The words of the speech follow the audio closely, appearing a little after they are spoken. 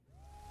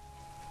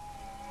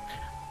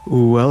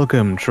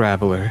Welcome,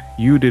 traveler.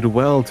 You did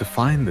well to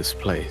find this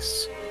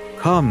place.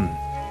 Come,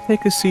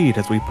 take a seat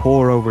as we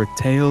pore over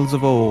tales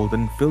of old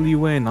and fill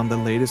you in on the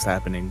latest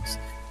happenings.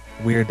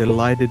 We are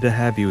delighted to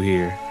have you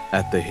here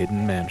at the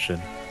Hidden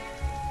Mansion.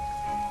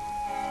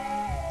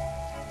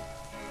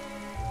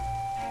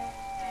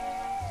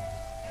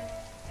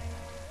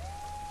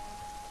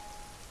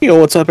 Yo,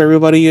 what's up,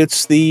 everybody?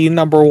 It's the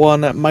number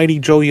one Mighty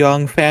Joe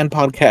Young fan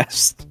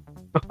podcast.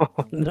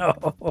 Oh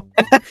no.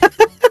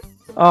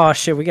 Oh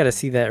shit, we gotta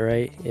see that,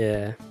 right?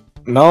 Yeah.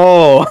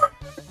 No,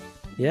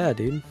 Yeah,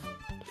 dude.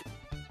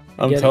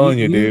 I'm telling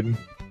you, dude.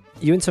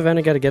 You and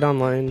Savannah gotta get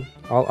online.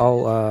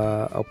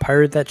 I'll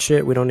pirate that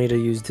shit. We don't need to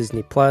use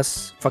Disney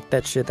Plus. Fuck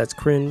that shit, that's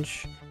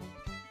cringe.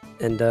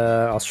 And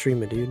I'll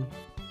stream it, dude.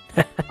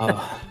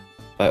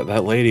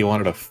 That lady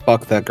wanted to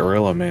fuck that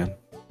gorilla, man.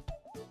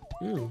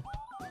 Mm.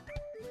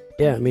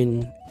 Yeah, I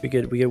mean we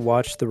could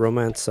watch the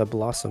romance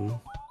blossom.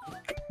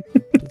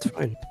 It's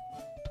fine.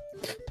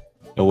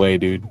 No way,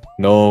 dude.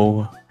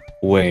 No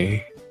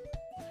way.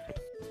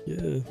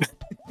 Yeah.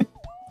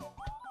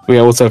 But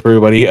yeah, what's up,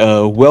 everybody?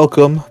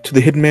 Welcome to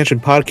the Hidden Mansion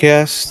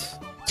podcast.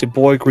 It's your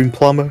boy Green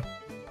Plumber.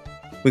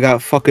 We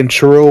got fucking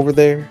Churro over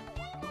there.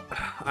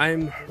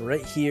 I'm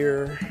right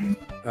here,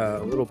 a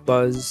little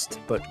buzzed,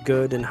 but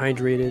good and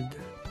hydrated.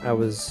 I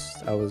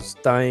was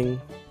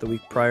dying the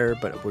week prior,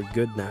 but we're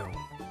good now.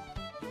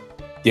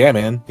 Yeah,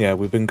 man. Yeah,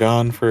 we've been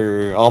gone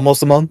for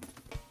almost a month.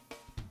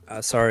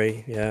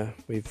 Sorry, yeah,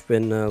 we've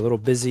been a little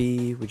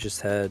busy. We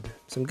just had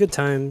some good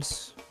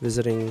times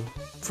visiting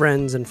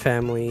friends and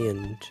family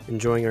and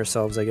enjoying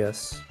ourselves, I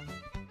guess.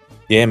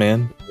 Yeah,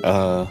 man. We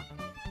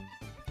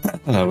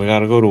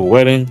gotta go to a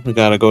wedding. We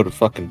gotta go to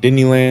fucking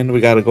Disneyland.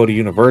 We gotta go to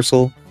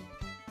Universal.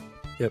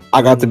 Yep.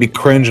 I got to be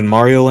cringe in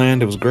Mario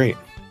Land. It was great.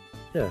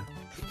 Yeah.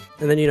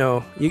 And then,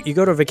 you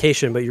go to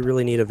vacation, but you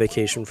really need a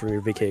vacation from your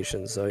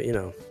vacation. So,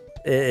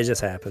 it just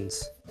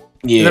happens.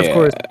 Yeah. And of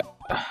course,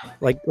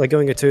 like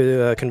going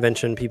to a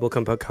convention, people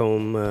come back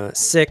home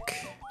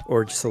sick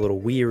or just a little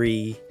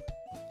weary.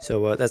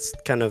 So that's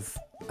kind of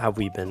how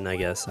we've been, I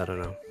guess. I don't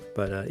know.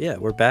 But yeah,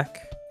 we're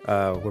back.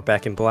 We're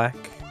back in black.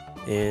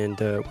 And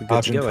we're good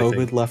Dodging to go, I think.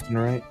 COVID left and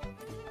right.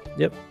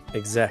 Yep,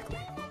 exactly.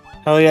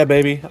 Hell yeah,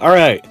 baby. All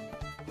right.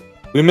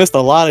 We missed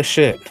a lot of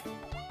shit.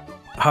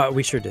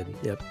 We sure did.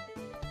 Yep.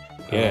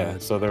 Yeah,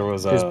 so there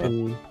was There's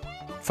been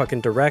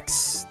fucking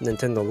directs,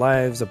 Nintendo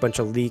Lives, a bunch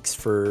of leaks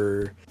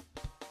for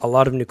a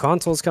lot of new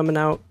consoles coming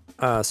out,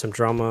 some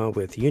drama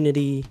with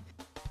Unity.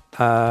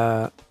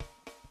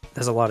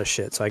 There's a lot of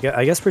shit. So I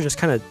guess we're just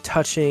kind of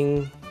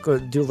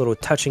do a little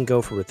touch and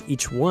go with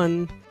each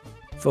one,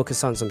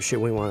 focus on some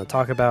shit we want to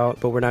talk about,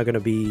 but we're not going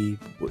to be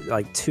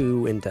like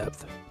too in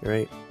depth,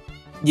 right?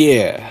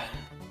 Yeah.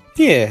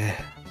 Yeah,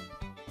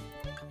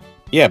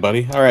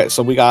 buddy. All right,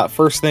 so we got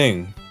first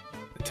thing,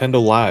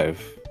 Nintendo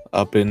Live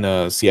up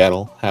in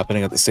Seattle,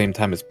 happening at the same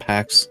time as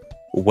PAX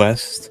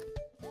West,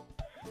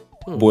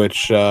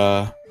 which,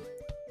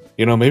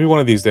 maybe one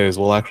of these days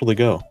we'll actually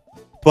go.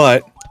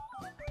 But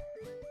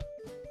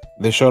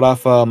they showed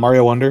off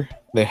Mario Wonder.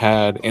 They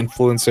had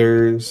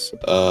influencers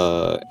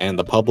and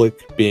the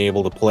public being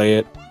able to play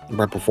it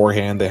right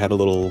beforehand. They had a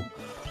little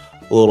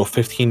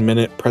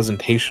 15-minute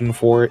presentation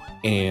for it,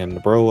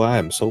 and bro, I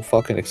am so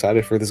fucking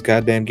excited for this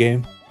goddamn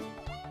game.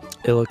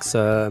 It looks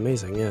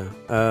amazing, yeah.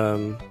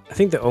 I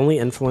think the only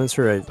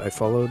influencer I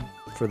followed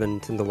for the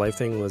Nintendo Live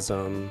thing was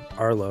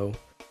Arlo,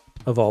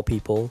 of all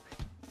people.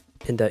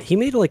 And he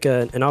made like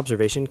an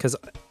observation, because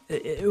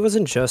it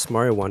wasn't just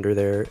Mario Wonder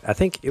there. I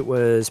think it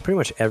was pretty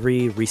much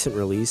every recent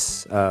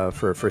release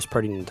for a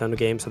first-party Nintendo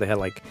game. So they had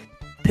like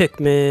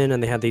Pikmin,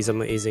 and they had these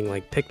amazing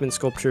like Pikmin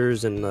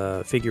sculptures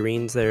and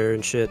figurines there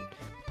and shit.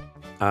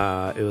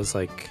 It was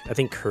like, I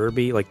think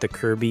Kirby, like the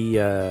Kirby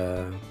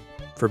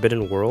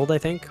Forbidden World, I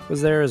think,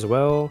 was there as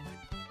well.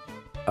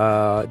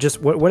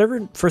 Just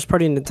whatever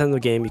first-party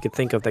Nintendo game you could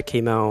think of that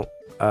came out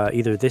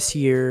either this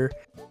year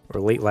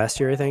or late last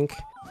year, I think,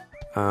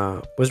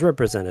 was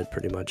represented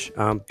pretty much.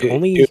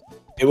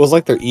 It was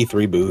like their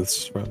E3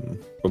 booths from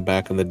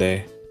back in the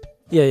day.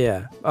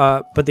 Yeah.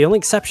 But the only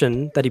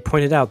exception that he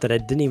pointed out that I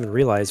didn't even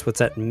realize was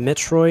that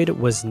Metroid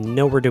was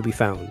nowhere to be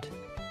found.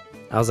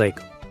 I was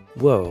like,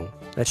 whoa,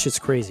 that shit's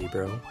crazy,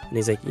 bro. And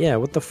he's like, yeah,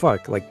 what the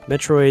fuck? Like,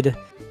 Metroid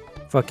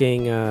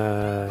fucking,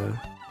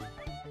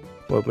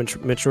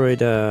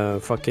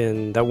 Metroid,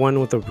 fucking, that one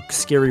with the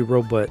scary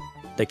robot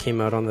that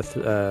came out on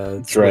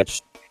the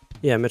Switch.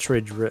 Yeah,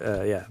 Metroid,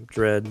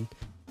 Dread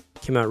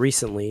came out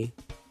recently.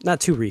 Not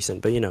too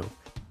recent, but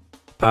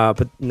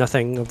but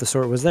nothing of the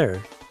sort was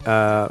there.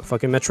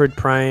 Fucking Metroid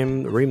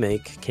Prime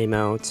Remake came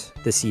out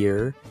this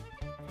year,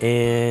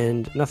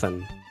 and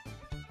nothing.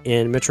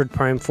 And Metroid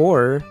Prime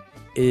 4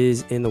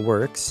 is in the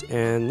works,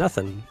 and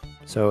nothing.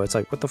 So it's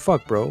like, what the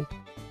fuck, bro?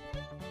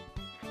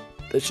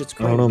 That shit's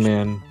crazy. I don't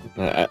know,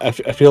 man. I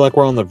feel like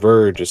we're on the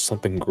verge of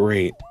something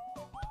great.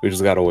 We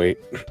just gotta wait.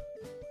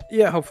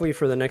 Yeah, hopefully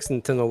for the next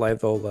Nintendo Live,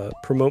 they'll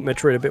promote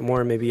Metroid a bit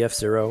more, maybe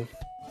F-Zero.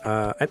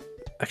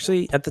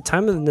 Actually, at the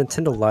time of the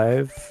Nintendo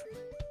Live,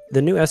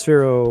 the new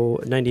F-Zero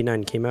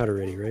 99 came out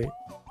already, right?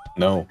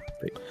 No.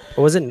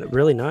 Or was it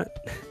really not?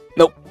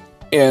 Nope.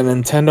 Yeah,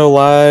 Nintendo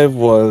Live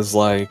was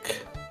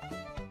like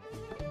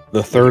the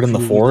Like a 3rd and the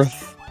few weeks.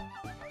 4th.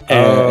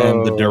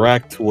 And the Oh.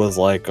 Direct was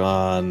like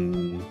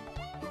on...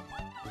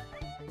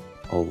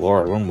 Oh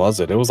lord, when was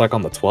it? It was like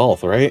on the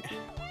 12th, right?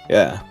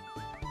 Yeah.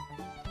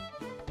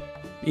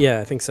 Yeah,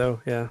 I think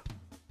so. Yeah.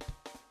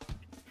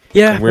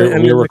 Yeah, And but I we're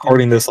mean, like,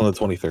 recording this on the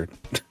 23rd.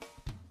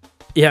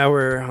 yeah,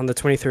 we're on the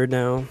 23rd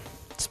now.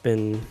 It's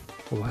been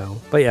a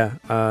while, but yeah.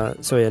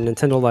 So yeah,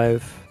 Nintendo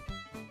Live,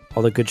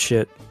 all the good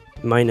shit,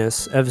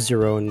 minus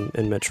F-Zero and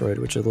Metroid,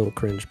 which is a little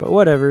cringe, but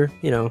whatever.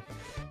 You know,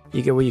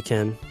 you get what you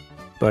can.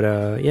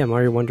 But yeah,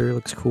 Mario Wonder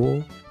looks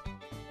cool.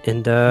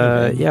 And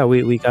yeah,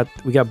 we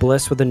got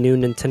blessed with a new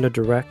Nintendo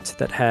Direct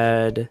that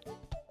had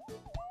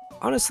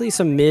honestly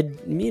some mid,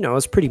 you know, it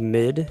was pretty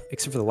mid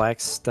except for the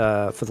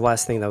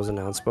last thing that was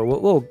announced, but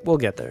we'll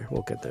get there.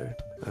 We'll get there.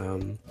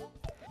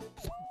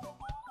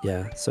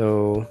 Yeah,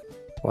 so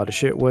a lot of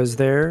shit was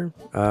there.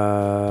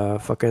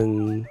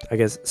 Fucking, I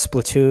guess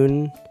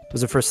Splatoon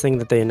was the first thing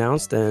that they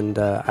announced, and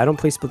I don't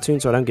play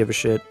Splatoon, so I don't give a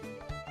shit.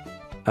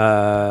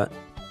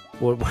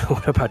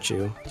 What about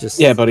you? Just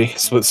Yeah, buddy.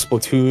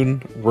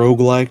 Splatoon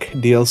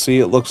roguelike DLC,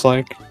 it looks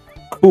like.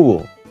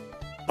 Cool.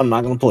 I'm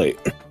not gonna play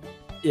it.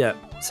 Yeah,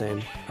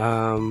 same.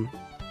 And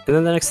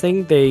then the next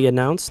thing they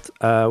announced,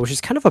 which is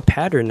kind of a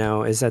pattern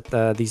now, is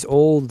that these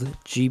old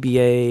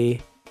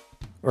GBA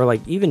or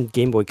like even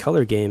Game Boy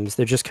Color games,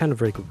 they're just kind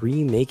of like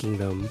remaking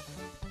them.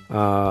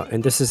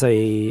 And this is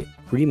a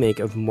remake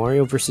of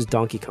Mario vs.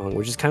 Donkey Kong,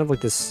 which is kind of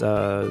like this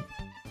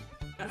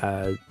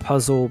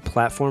puzzle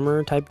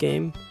platformer type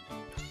game.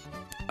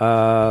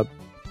 And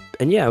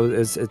yeah,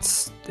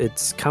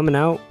 it's coming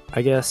out,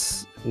 I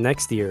guess,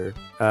 next year.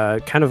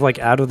 Kind of like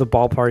out of the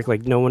ballpark.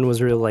 Like no one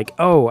was really like,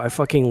 oh, I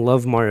fucking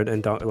love Mario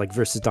and like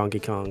versus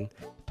Donkey Kong.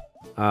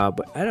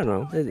 But I don't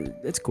know.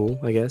 It's cool,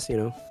 I guess. You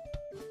know,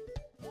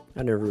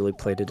 I never really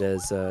played it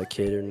as a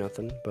kid or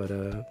nothing. But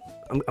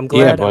I'm glad.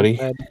 Yeah, buddy.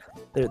 I'm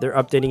glad they're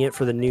updating it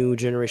for the new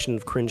generation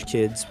of cringe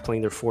kids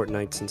playing their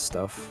Fortnites and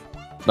stuff.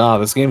 Nah,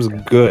 this game's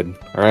good.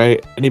 All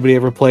right. Anybody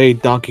ever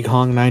played Donkey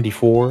Kong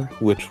 94,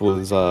 which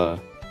was the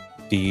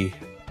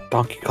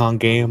Donkey Kong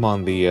game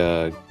on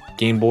the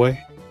Game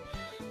Boy?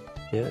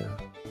 Yeah.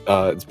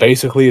 It's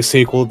basically a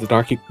sequel to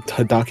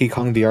Donkey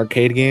Kong the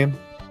arcade game.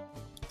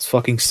 It's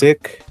fucking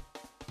sick.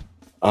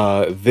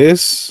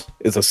 This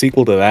is a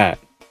sequel to that,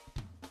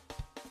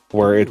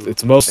 where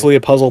it's mostly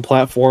a puzzle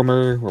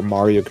platformer where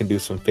Mario can do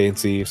some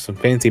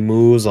fancy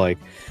moves, like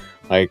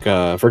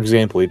for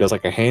example, he does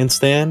like a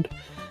handstand.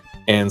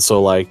 And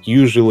so, like,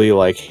 usually,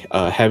 like,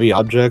 heavy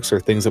objects or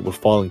things that would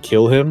fall and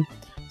kill him,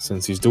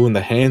 since he's doing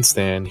the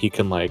handstand, he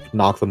can, like,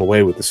 knock them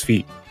away with his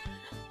feet.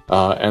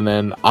 And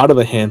then out of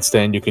the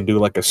handstand, you can do,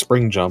 like, a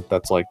spring jump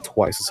that's, like,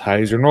 twice as high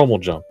as your normal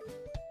jump.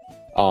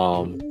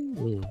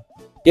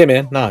 Yeah,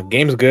 man, nah,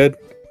 game's good.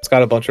 It's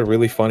got a bunch of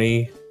really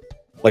funny...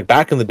 Like,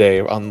 back in the day,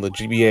 on the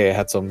GBA, it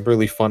had some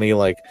really funny,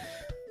 like,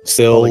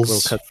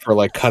 stills for,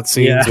 like,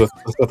 cutscenes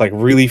with, like,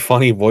 really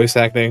funny voice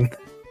acting.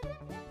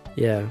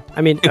 Yeah,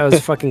 I mean, I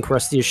was fucking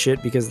crusty as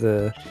shit because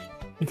the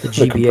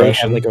GBA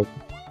had like a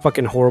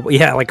fucking horrible,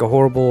 like a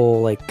horrible,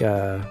 like,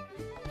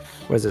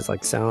 what is this,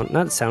 like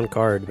not sound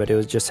card, but it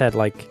was just had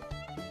like,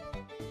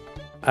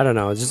 I don't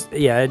know,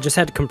 it just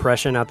had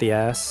compression out the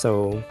ass,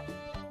 so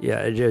yeah,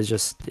 it was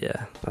just,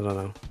 I don't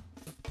know.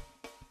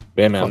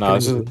 Yeah, man, no,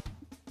 this is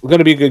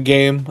gonna be a good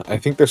game. I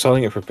think they're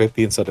selling it for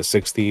 50 instead of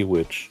 60,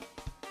 which...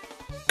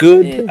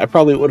 good. Yeah. I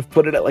probably would have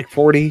put it at like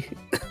 40.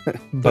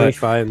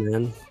 35,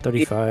 man.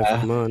 35.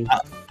 Yeah, come on.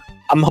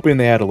 I'm hoping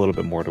they add a little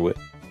bit more to it.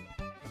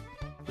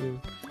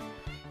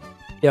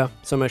 Yeah,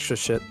 some extra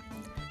shit.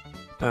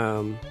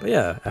 But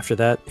yeah, after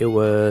that, it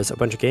was a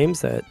bunch of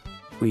games that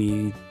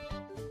we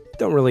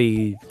don't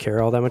really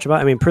care all that much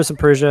about. I mean, Prince of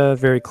Persia,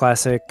 very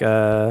classic,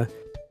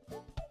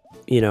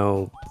 you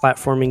know,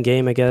 platforming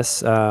game, I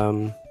guess.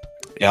 Yeah,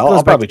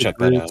 I'll probably check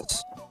that out.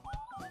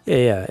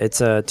 Yeah, it's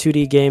a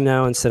 2D game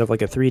now instead of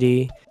like a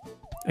 3D.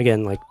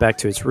 Again, like back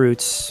to its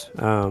roots.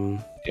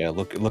 Yeah,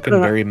 looking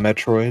very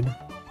Metroid.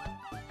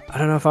 I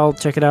don't know if I'll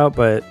check it out,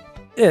 but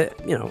it,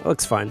 you know, it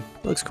looks fine.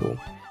 It looks cool.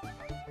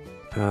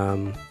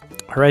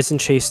 Horizon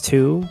Chase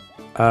 2.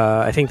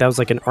 I think that was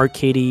like an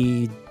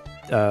arcadey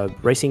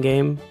racing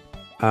game.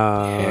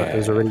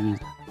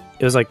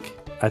 It was like,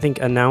 I think,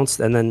 announced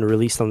and then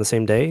released on the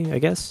same day, I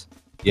guess.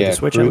 Yeah,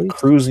 Switch,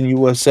 Cruising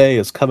USA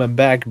is coming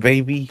back,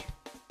 baby.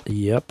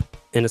 Yep,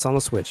 and it's on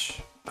the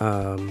Switch.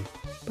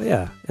 But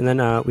yeah, and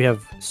then we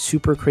have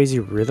Super Crazy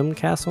Rhythm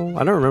Castle.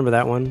 I don't remember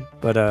that one,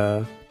 but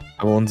that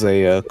one's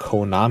a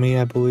Konami,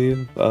 I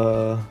believe.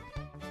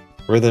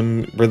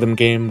 Rhythm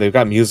game. They've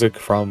got music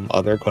from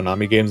other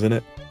Konami games in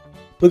it.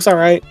 Looks all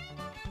right.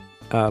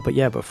 But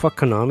fuck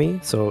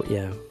Konami. So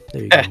yeah,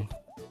 there you go.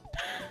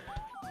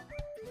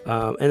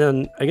 And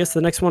then I guess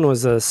the next one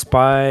was a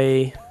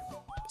Spy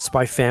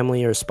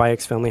Family or Spy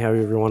X Family,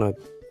 however you want to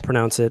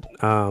pronounce it.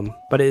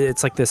 But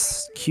it's like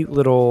this cute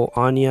little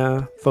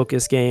Anya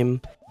focus game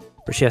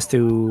where she has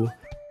to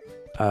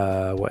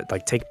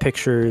take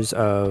pictures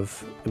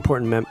of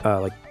important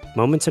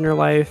moments in her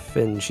life,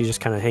 and she's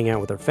just kind of hanging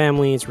out with her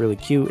family. It's really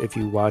cute. If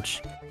you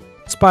watch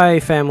Spy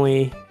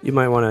Family, you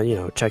might want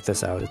to check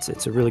this out.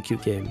 It's a really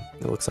cute game.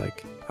 It looks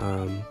like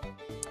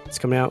it's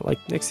coming out like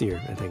next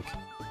year, I think.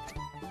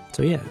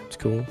 So yeah, it's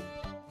cool.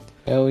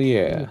 Hell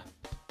yeah.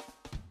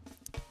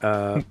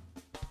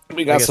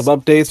 We got some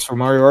updates for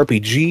Mario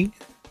RPG.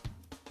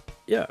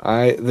 Yeah.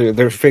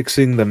 They're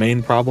fixing the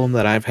main problem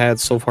that I've had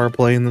so far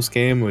playing this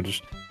game,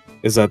 which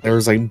is that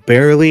there's like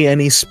barely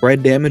any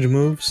spread damage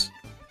moves.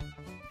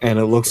 And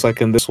it looks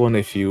like in this one,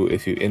 if you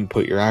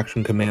input your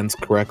action commands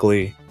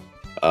correctly,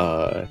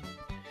 your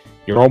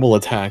normal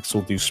attacks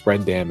will do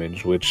spread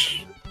damage,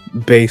 which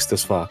based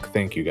as fuck.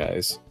 Thank you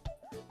guys.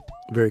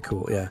 Very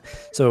cool, yeah.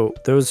 So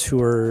those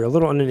who are a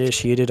little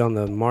uninitiated on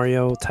the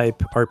Mario type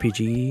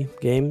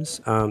RPG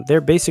games,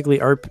 they're basically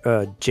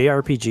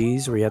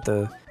JRPGs where you have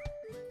to,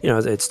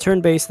 it's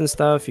turn-based and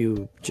stuff.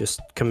 You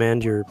just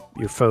command your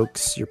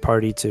folks, your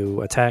party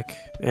to attack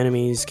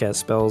enemies,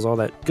 cast spells, all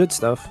that good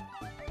stuff.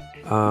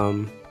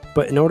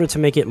 But in order to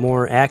make it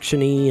more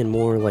action-y and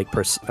more like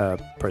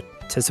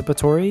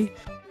participatory,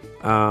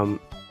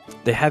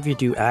 they have you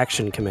do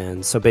action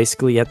commands. So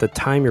basically you have to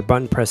time your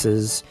button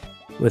presses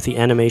with the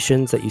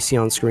animations that you see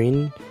on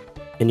screen,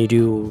 and you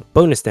do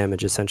bonus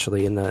damage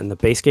essentially in the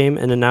base game.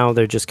 And then now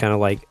they're just kind of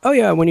like, oh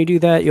yeah, when you do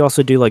that, you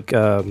also do like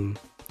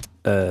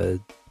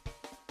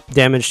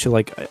damage to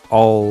like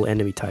all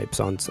enemy types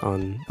on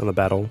the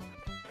battle.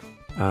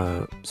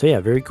 So yeah,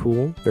 very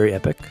cool, very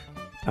epic.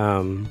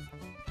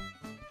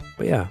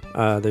 But yeah,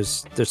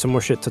 there's some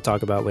more shit to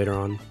talk about later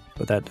on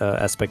with that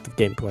aspect of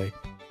gameplay.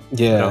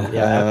 Yeah.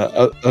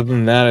 Other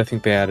than that, I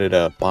think they added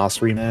boss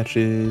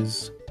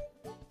rematches.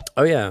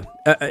 Oh yeah,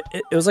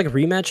 it was like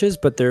rematches,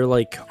 but they're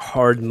like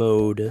hard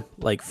mode,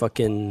 like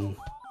fucking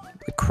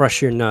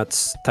crush your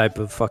nuts type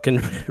of fucking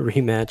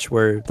rematch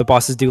where the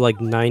bosses do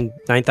like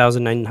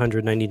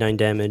 9,999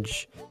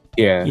 damage.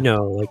 Yeah,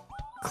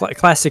 like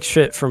classic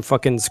shit from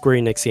fucking Square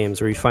Enix games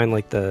where you find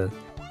like the,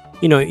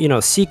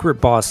 secret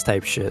boss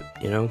type shit,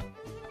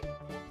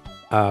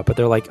 But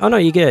they're like, oh no,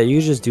 you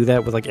just do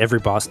that with like every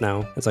boss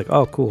now. It's like,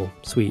 oh cool,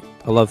 sweet.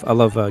 I love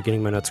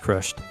getting my nuts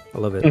crushed. I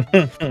love it.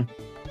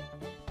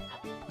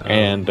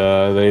 And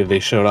they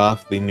showed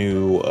off the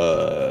new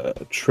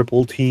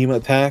triple team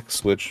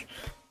attacks, which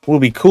will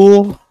be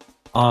cool.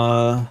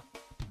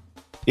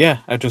 Yeah,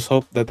 I just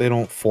hope that they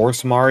don't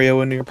force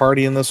Mario into your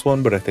party in this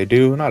one, but if they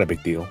do, not a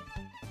big deal.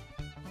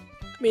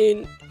 I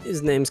mean,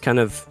 his name's kind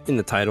of in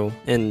the title,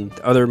 and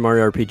other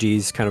Mario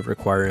RPGs kind of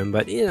require him,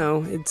 but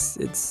it's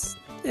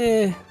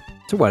to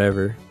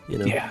whatever,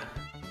 Yeah.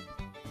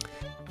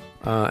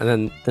 And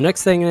then the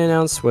next thing they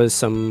announced was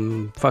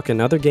some fucking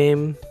other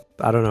game.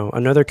 I don't know,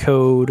 another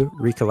Code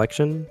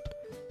recollection.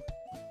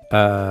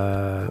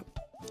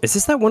 Is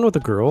this that one with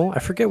the girl? I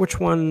forget which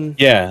one.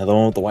 Yeah, the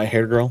one with the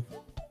white-haired girl.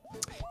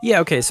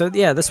 Yeah, okay, so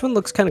yeah, this one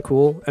looks kind of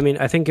cool. I mean,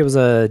 I think it was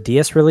a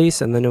DS release,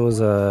 and then it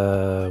was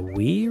a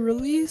Wii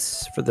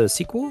release for the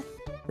sequel,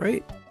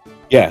 right?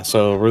 Yeah,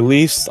 so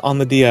released on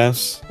the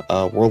DS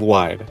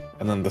worldwide,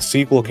 and then the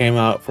sequel came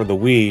out for the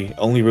Wii,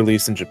 only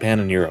released in Japan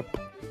and Europe.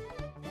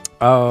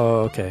 Oh,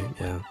 okay,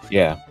 yeah.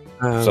 Yeah,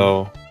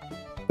 so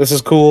this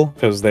is cool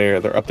because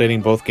they're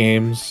updating both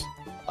games.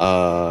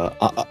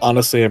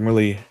 Honestly, I'm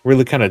really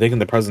kind of digging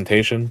the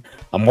presentation.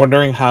 I'm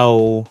wondering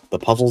how the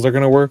puzzles are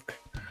gonna work.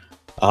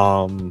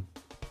 For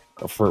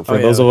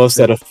those of us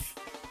that have,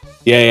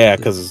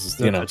 because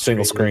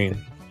single screen.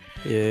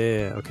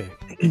 Yeah, okay.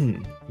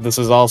 This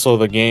is also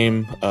the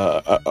game,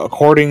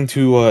 according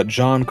to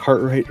John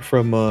Cartwright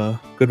from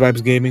Good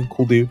Vibes Gaming,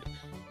 cool dude.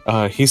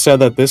 He said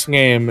that this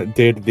game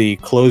did the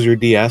close your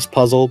DS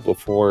puzzle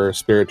before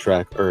Spirit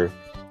Trek or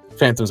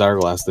Phantom's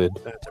Hourglass did.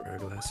 Phantom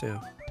Hourglass, yeah.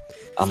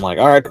 I'm like,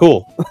 all right,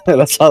 cool.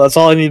 That's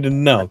all I need to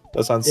know.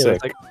 That sounds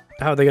sick. Like,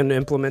 how are they going to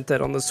implement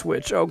that on the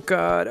Switch? Oh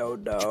god, oh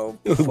no.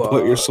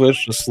 Put your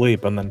Switch to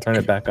sleep and then turn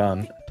it back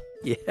on.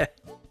 Yeah.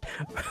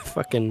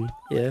 Fucking,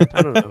 yeah,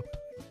 I don't know.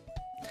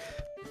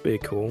 Pretty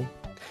cool.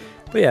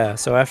 But yeah,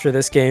 so after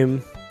this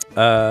game,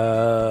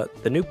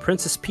 the new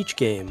Princess Peach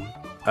game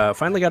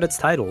finally got its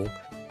title.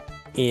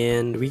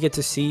 And we get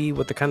to see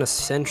what the kind of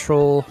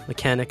central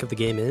mechanic of the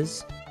game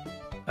is.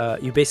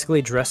 You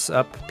basically dress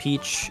up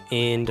Peach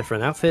in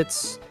different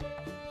outfits,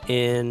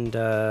 and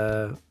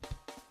are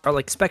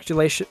like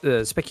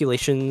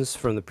speculations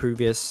from the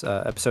previous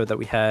episode that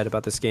we had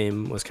about this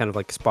game was kind of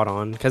like spot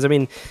on, because I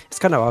mean it's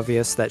kind of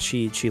obvious that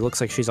she looks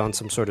like she's on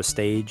some sort of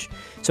stage,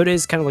 so it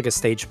is kind of like a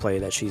stage play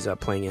that she's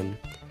playing in,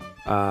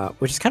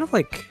 which is kind of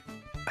like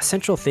a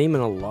central theme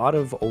in a lot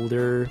of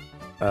older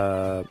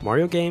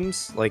Mario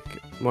games, like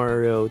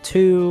Mario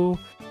 2.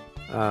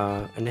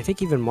 And I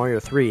think even Mario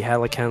 3 had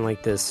like kind of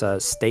like this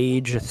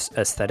stage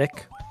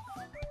aesthetic.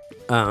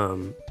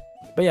 But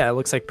yeah, it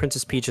looks like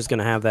Princess Peach is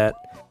gonna have that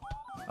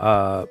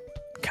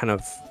kind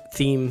of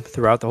theme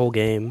throughout the whole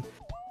game.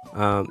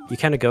 You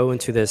kind of go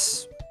into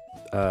this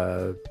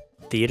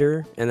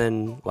theater, and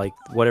then like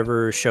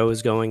whatever show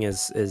is going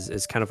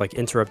is kind of like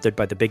interrupted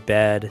by the big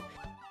bad,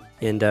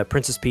 and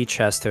Princess Peach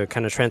has to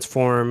kind of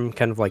transform,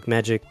 kind of like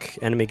Magic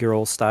Anime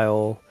Girl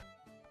style,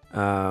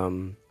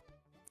 And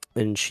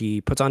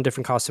she puts on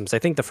different costumes. I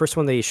think the first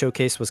one they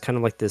showcased was kind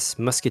of like this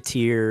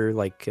musketeer,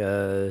 like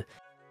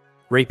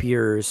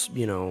rapiers,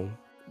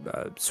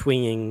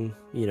 swinging,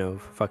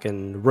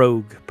 fucking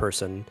rogue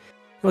person.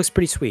 It looks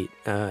pretty sweet.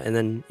 And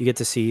then you get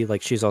to see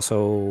like she's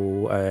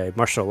also a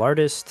martial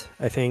artist,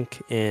 I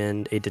think,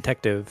 and a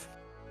detective.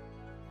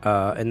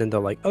 And then they're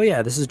like, oh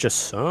yeah, this is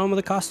just some of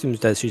the costumes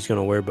that she's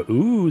gonna wear, but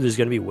ooh, there's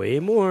gonna be way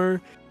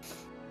more.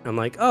 I'm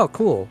like, oh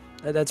cool,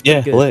 that's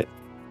pretty good. Lit.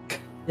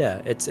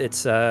 Yeah,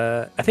 it's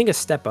I think a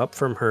step up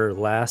from her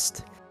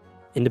last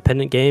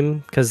independent game,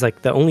 because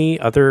like the only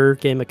other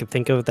game I can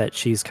think of that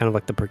she's kind of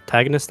like the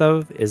protagonist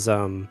of is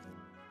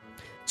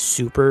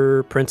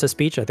Super Princess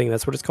Peach. I think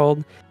that's what it's called.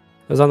 It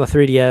was on the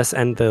 3DS,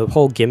 and the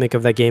whole gimmick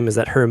of that game is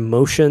that her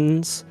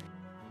emotions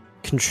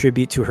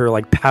contribute to her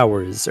like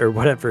powers or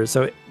whatever.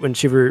 So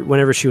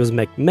whenever she was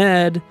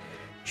mad,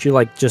 she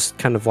like just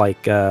kind of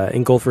like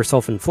engulf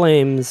herself in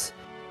flames.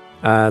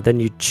 Then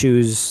you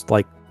choose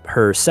like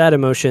her sad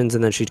emotions,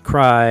 and then she'd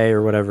cry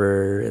or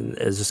whatever, and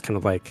it's just kind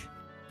of like,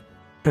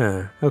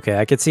 okay,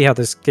 I could see how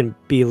this can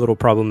be a little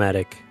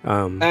problematic.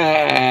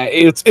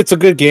 It's a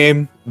good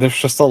game. There's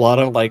just a lot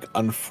of like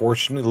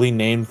unfortunately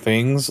named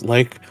things,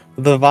 like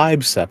the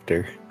Vibe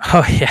Scepter.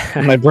 Oh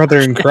yeah, My brother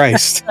in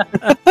Christ.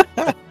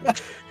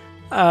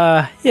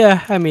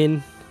 Yeah, I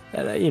mean,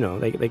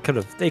 they could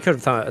have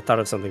thought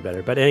of something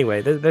better. But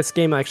anyway, this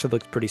game actually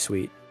looks pretty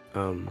sweet.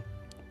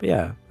 But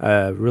yeah,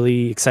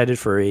 really excited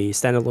for a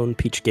standalone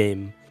Peach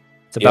game.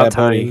 It's about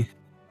time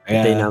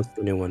that they announced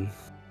the new one.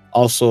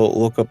 Also,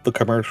 look up the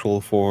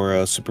commercial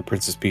for Super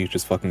Princess Peach.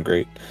 It's fucking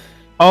great.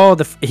 Oh,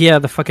 the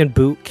fucking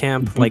boot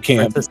camp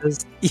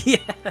princesses.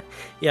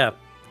 Yeah.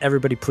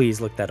 Everybody,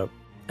 please look that up.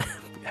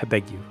 I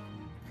beg you.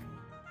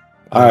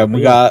 All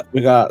right,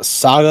 we got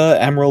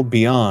Saga Emerald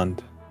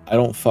Beyond. I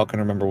don't fucking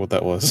remember what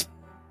that was.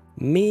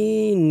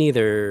 Me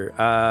neither.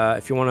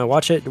 If you want to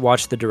watch it,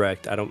 watch the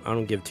direct. I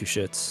don't give two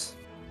shits.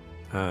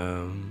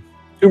 Tomb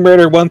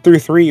Raider 1 through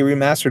 3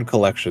 remastered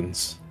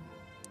collections.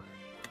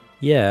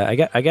 Yeah,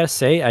 I gotta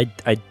say,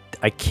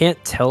 I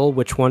can't tell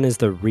which one is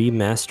the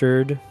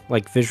remastered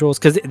like visuals,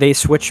 because they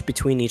switch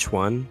between each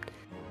one.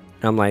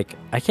 And I'm like,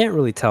 I can't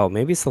really tell.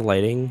 Maybe it's the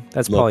lighting.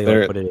 That's probably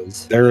like what it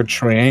is. There are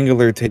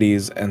triangular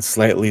titties and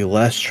slightly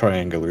less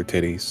triangular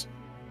titties.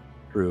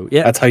 True.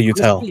 Yeah, that's how you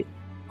tell.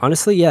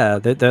 Honestly, yeah,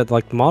 the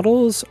like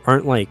models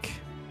aren't like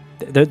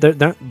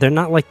they're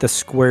not like the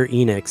Square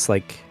Enix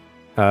like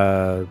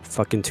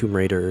fucking Tomb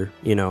Raider,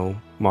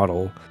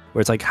 model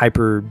where it's like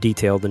hyper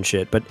detailed and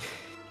shit. But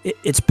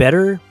it's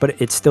better, but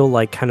it's still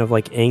like kind of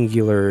like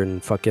angular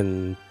and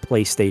fucking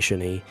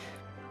PlayStation-y.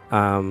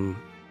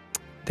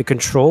 The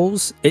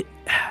controls, it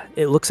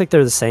looks like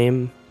they're the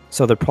same,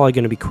 so they're probably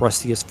going to be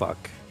crusty as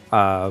fuck.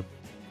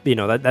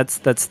 That's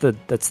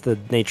the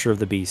nature of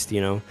the beast.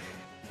 You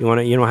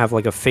don't have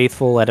like a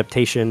faithful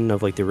adaptation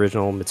of like the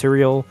original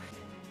material.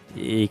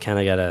 You kind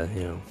of gotta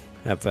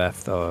have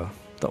the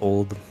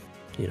old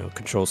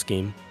control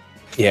scheme.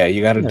 Yeah,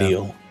 you got to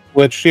deal,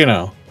 which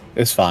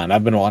is fine.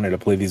 I've been wanting to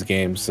play these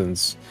games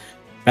since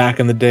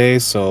back in the day,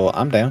 so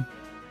I'm down.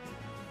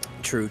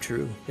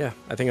 True. Yeah,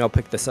 I think I'll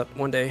pick this up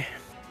one day.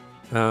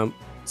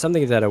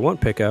 Something that I won't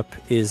pick up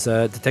is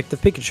Detective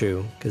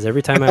Pikachu, because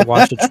every time I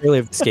watch a trailer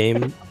of this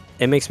game,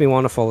 it makes me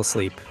want to fall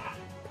asleep.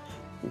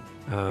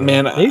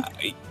 Man,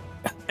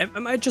 it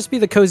might just be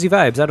the cozy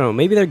vibes. I don't know.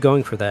 Maybe they're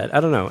going for that. I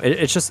don't know.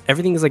 It's just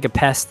everything is like a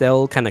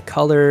pastel kind of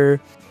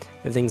color.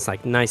 Everything's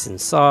like nice and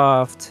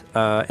soft,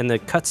 and the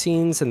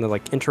cutscenes and the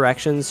like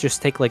interactions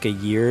just take like a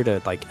year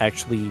to like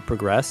actually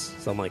progress.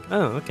 So I'm like,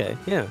 oh, okay,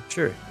 yeah,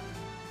 sure.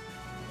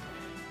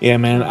 Yeah,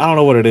 man, I don't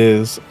know what it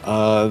is.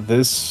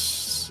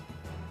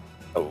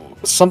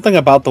 Something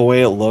about the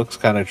way it looks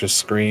kind of just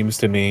screams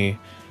to me.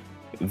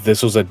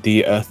 This was a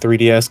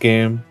 3DS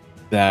game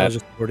that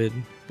just ported.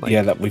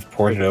 That we've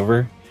ported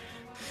over.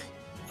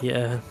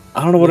 Yeah,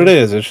 I don't know what it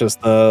is. It's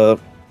just the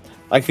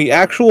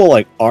actual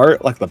like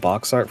art, like the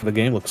box art for the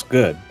game looks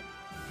good,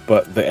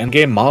 but the end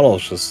game model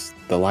is just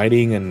the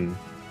lighting and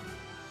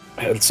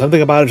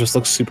something about it just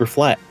looks super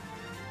flat.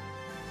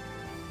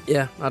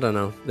 Yeah, I don't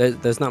know.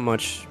 There's not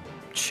much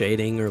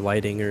shading or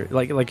lighting, or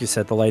like you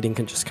said, the lighting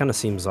just kind of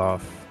seems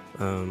off.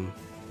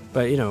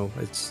 But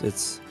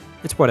it's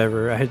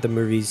whatever. I heard the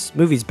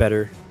movies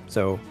better,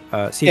 so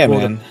sequel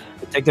to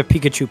Detective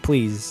Pikachu,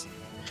 please.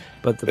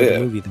 But the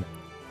movie.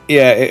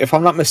 Yeah, if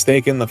I'm not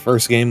mistaken, the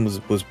first game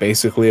was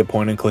basically a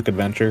point and click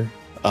adventure.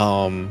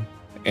 And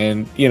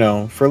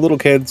for little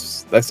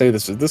kids, I say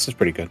this is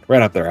pretty good,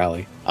 right up their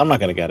alley. I'm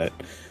not gonna get it.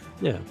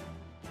 Yeah.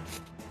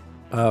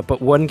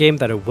 But one game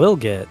that I will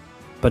get,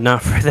 but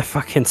not for the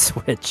fucking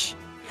Switch,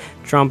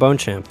 Trombone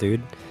Champ,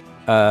 dude.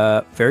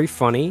 Very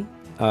funny.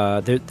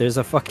 There's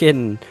a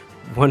fucking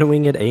One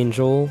Winged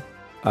Angel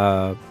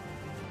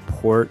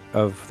port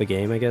of the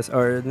game, I guess,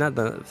 or not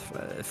the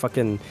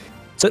fucking.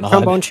 So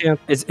Trombone Champ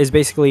is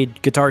basically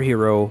Guitar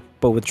Hero,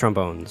 but with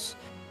trombones.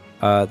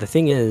 The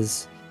thing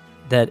is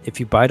that if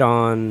you buy it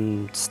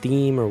on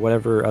Steam or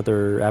whatever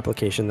other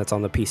application that's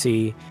on the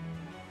PC,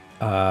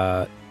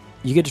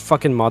 you could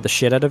fucking mod the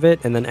shit out of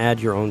it and then add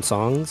your own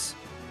songs.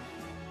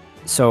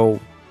 So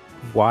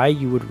why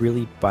you would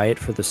really buy it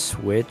for the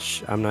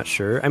Switch, I'm not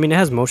sure. I mean, it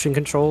has motion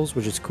controls,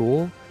 which is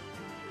cool.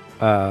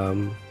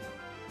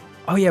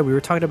 Oh yeah, we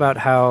were talking about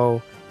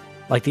how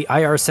like the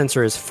IR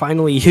sensor is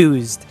finally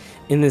used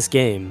in this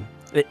game.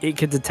 It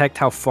can detect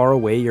how far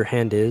away your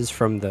hand is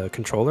from the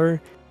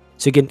controller,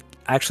 so you can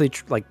actually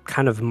like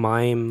kind of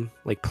mime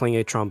like playing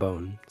a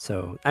trombone.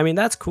 So I mean,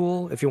 that's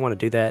cool if you want to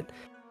do that.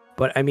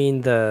 But I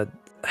mean, the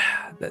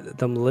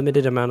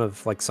limited amount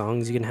of like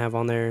songs you can have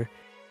on there,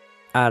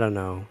 I don't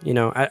know. You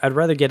know, I'd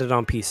rather get it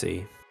on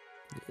PC,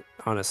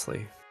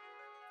 honestly.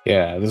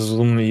 Yeah, this is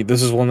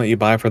one that you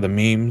buy for the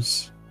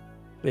memes.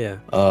 Yeah.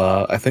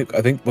 I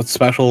think what's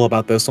special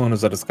about this one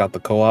is that it's got the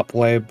co-op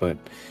play, but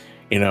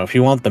you know, if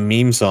you want the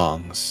meme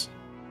songs,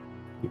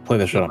 you play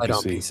the shit on Right PC.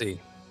 on PC.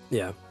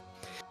 Yeah.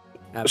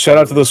 Absolutely. Shout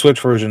out to the Switch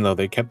version though;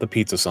 they kept the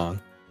pizza song.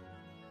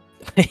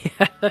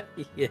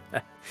 Yeah.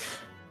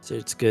 So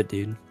it's good,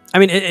 dude. I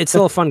mean, it's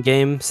still a fun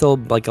game. Still,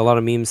 like, a lot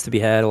of memes to be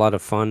had, a lot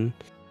of fun.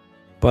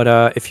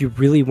 But if you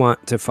really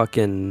want to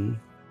fucking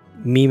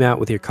meme out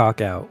with your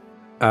cock out,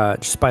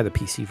 just buy the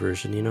PC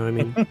version, you know what I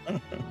mean?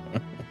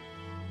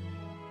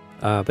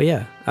 But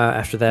yeah,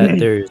 after that,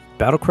 there's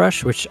Battle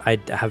Crush, which I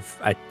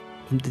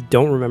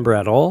don't remember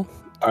at all.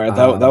 All right,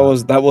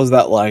 that was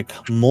that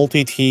like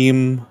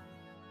multi-team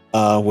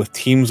with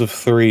teams of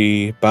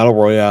 3 battle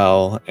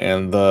royale,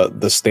 and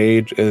the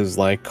stage is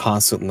like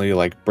constantly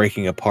like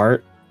breaking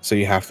apart, so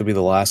you have to be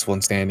the last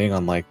one standing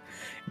on like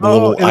the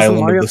little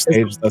island of the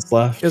stage that's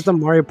left. It's the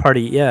Mario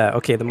Party, yeah.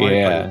 Okay, the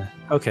Mario Party.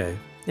 Okay,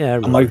 yeah.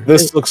 I'm like,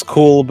 this looks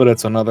cool, but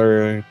it's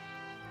another,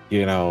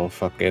 you know,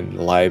 fucking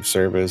live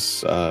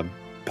service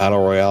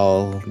battle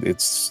royale.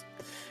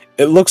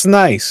 It looks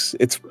nice.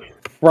 It's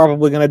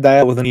probably gonna die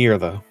out within a year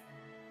though.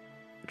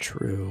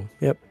 True.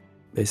 Yep.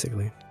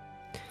 Basically.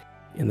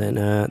 And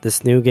then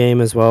this new game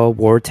as well,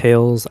 War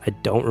Tales. I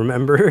don't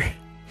remember.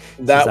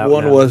 That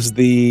one was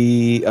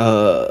the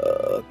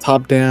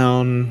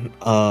top-down.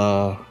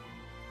 I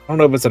don't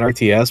know if it's an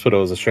RTS, but it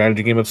was a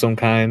strategy game of some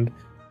kind,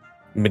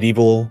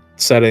 medieval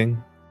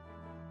setting.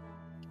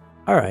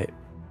 All right.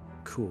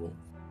 Cool.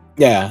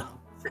 Yeah.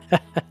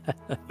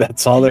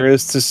 That's all there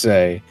is to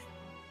say.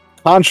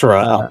 Contra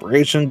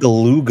Operation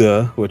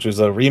Galuga, which is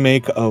a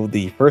remake of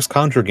the first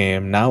Contra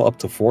game, now up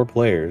to 4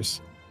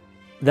 players.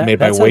 Made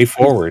by Way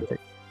Forward.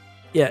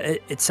 Yeah,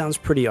 it sounds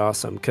pretty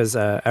awesome, because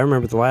I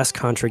remember the last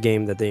Contra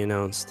game that they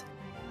announced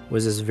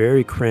was this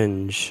very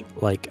cringe,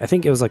 like, I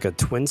think it was like a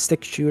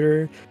twin-stick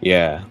shooter.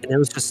 Yeah. And it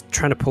was just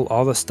trying to pull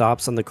all the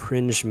stops on the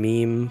cringe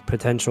meme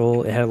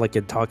potential. It had like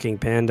a talking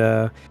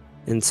panda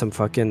and some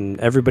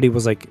fucking... Everybody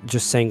was like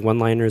just saying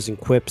one-liners and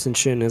quips and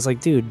shit, and it's like,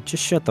 dude,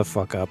 just shut the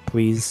fuck up,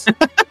 please.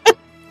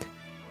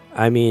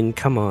 I mean,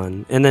 come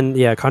on. And then,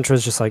 yeah,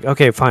 Contra's just like,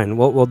 okay, fine,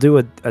 we'll do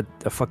a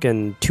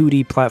fucking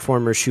 2D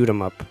platformer shoot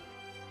 'em up.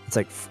 It's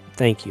like,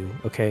 thank you,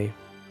 okay?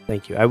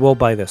 Thank you. I will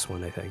buy this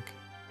one, I think.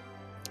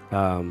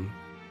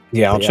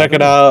 Yeah, I'll check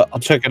it out. I'll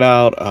check it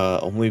out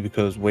only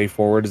because Way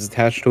Forward is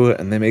attached to it,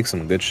 and they make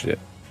some good shit.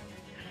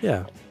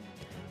 Yeah.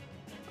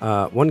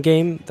 One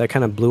game that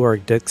kind of blew our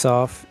dicks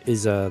off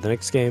is the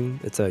next game.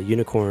 It's a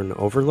Unicorn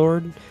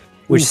Overlord,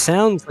 which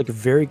sounds like a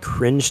very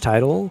cringe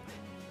title,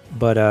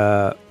 but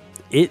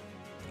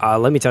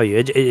let me tell you,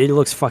 it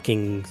looks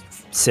fucking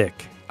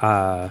sick.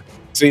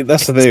 See,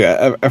 that's the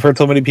thing. I've heard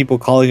so many people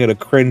calling it a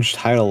cringe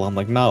title. I'm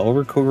like, nah,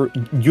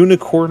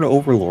 Unicorn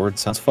Overlord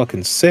sounds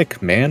fucking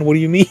sick, man. What do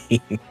you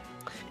mean?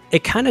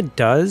 It kind of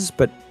does,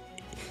 but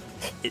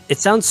it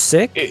sounds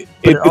sick.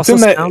 But it also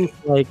sounds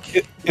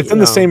like it's in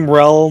the same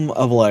realm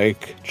of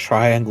like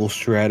Triangle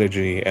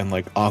Strategy and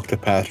like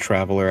Octopath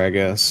Traveler, I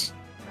guess.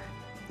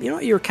 You know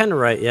what? You're kind of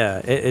right. Yeah,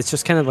 it's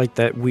just kind of like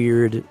that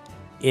weird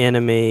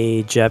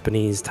anime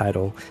Japanese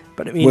title.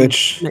 But I mean,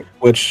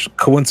 which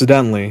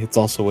coincidentally, it's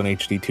also an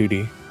HD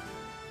 2D.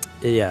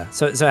 Yeah,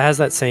 so it has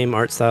that same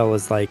art style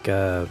as like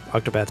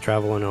Octopath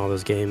Traveler and all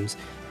those games,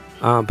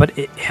 but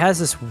it has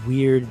this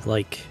weird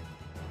like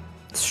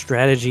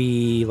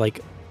strategy,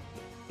 like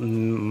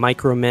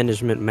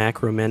micromanagement,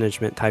 macro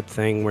management type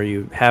thing where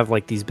you have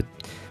like these.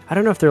 I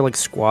don't know if they're like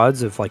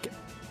squads of like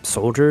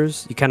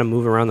soldiers. You kind of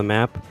move around the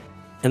map,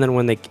 and then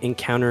when they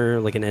encounter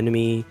like an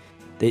enemy,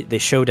 they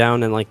show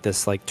down in like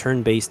this like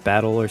turn-based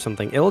battle or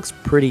something. It looks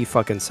pretty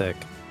fucking sick.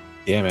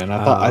 Yeah, man.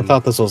 I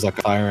thought this was like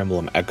a Fire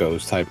Emblem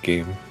Echoes type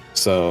game.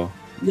 So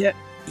yeah.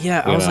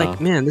 I was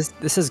like, man,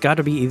 this has got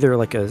to be either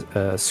like a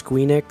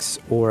Squeenix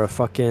or a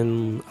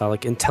fucking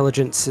like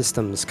Intelligent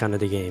Systems kind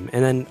of the game.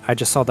 And then I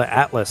just saw the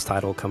Atlas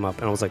title come up,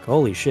 and I was like,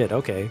 holy shit,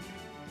 okay,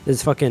 this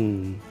is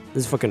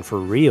fucking for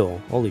real.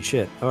 Holy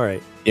shit, all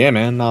right. Yeah,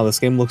 man. No, this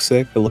game looks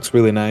sick. It looks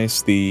really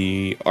nice.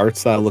 The art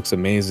style looks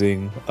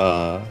amazing.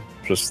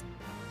 Just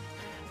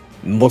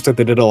looks like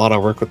they did a lot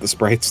of work with the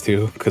sprites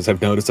too, because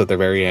I've noticed that they're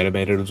very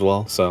animated as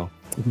well. So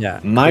yeah,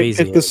 might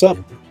pick this up.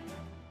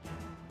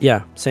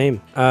 Yeah,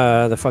 same.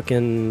 The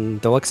fucking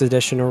deluxe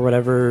edition or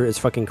whatever is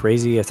fucking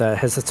crazy. It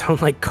has its own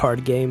like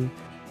card game.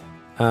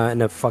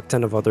 and a fuck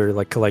ton of other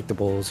like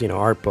collectibles,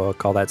 art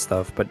book, all that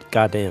stuff. But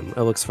goddamn,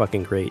 it looks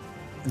fucking great.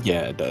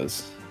 Yeah, it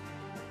does.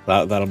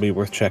 That'll be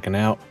worth checking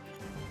out.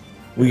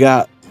 We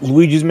got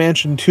Luigi's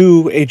Mansion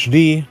 2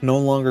 HD, no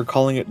longer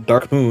calling it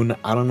Dark Moon.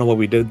 I don't know why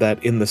we did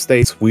that in the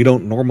States. We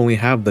don't normally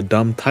have the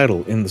dumb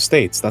title in the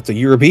States. That's a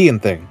European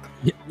thing.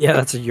 Yeah,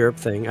 that's a Europe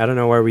thing. I don't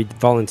know why we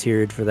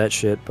volunteered for that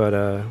shit,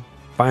 but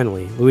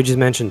finally, Luigi's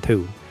Mansion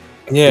 2.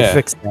 Yeah. We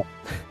fixed that.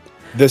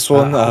 This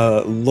one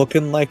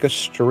looking like a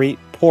straight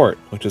port,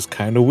 which is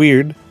kind of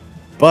weird,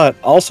 but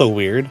also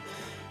weird.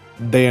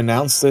 They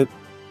announced it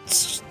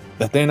this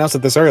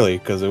early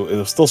because it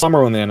was still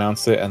summer when they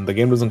announced it, and the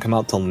game doesn't come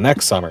out till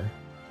next summer,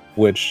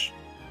 which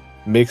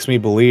makes me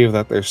believe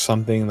that there's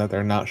something that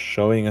they're not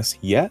showing us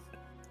yet.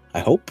 I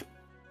hope.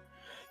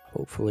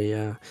 Hopefully,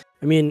 yeah.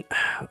 I mean,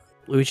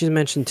 Luigi's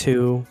Mansion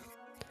 2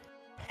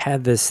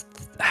 had this,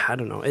 I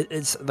don't know,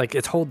 it's like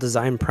its whole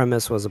design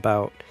premise was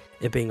about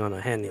it being on a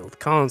handheld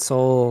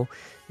console.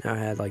 Now it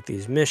had like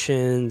these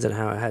missions and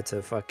how it had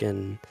to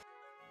fucking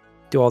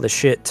do all the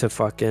shit to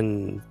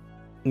fucking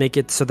make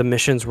it so the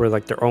missions were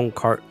like their own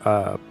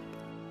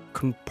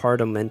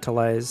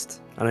compartmentalized.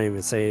 I don't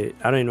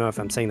even know if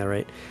I'm saying that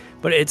right,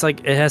 but it's like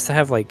it has to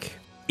have like,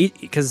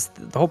 because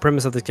the whole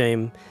premise of this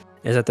game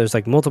is that there's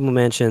like multiple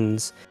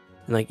mansions,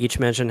 and like each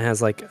mansion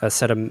has like a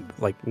set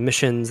of like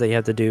missions that you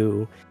have to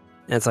do,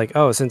 and it's like,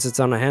 oh, since it's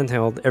on a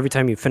handheld, every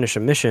time you finish a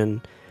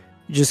mission,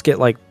 you just get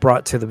like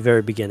brought to the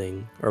very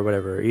beginning or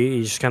whatever.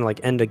 You just kind of like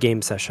end a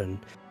game session.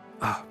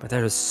 Oh, but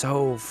that is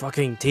so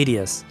fucking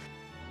tedious.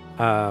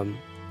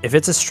 If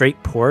it's a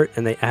straight port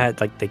and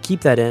they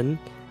keep that in,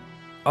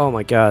 oh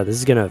my god, this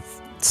is gonna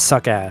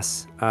suck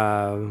ass.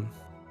 Man,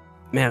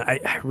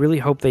 I really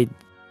hope they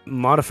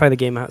modify the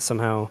game out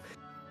somehow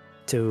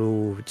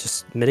to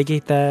just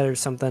mitigate that or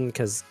something,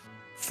 because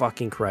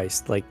fucking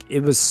Christ, like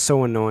it was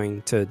so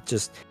annoying to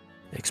just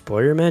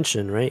explore your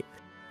mansion, right?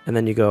 And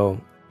then you go,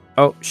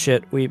 oh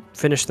shit, we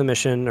finished the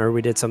mission or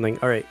we did something.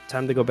 All right,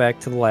 time to go back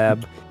to the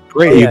lab.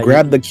 Great, you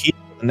grab the key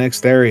to the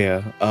next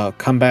area.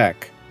 Come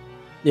back.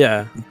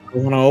 Yeah. I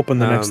want to open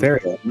the next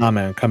area. Nah,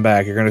 man, come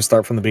back. You're going to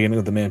start from the beginning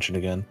of the mansion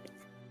again.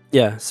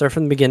 Yeah, start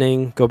from the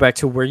beginning, go back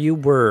to where you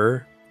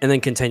were, and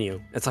then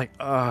continue. It's like,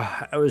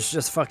 I was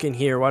just fucking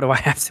here. Why do I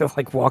have to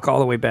like walk all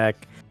the way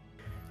back?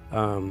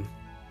 But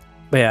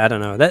yeah, I don't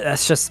know.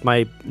 That's just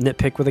my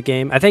nitpick with the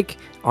game. I think,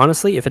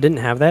 honestly, if it didn't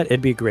have that,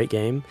 it'd be a great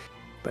game.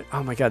 But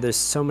oh my god, there's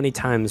so many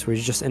times where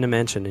you're just in a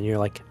mansion and you're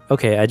like,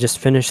 okay, I just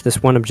finished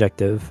this one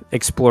objective,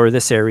 explore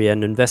this area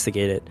and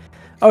investigate it.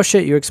 Oh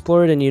shit, you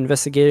explored and you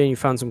investigated and you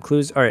found some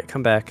clues. All right,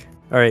 come back.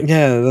 All right.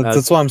 Yeah,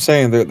 that's what I'm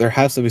saying. There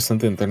has to be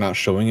something that they're not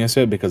showing us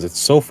yet, because it's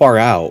so far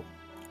out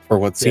for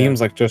what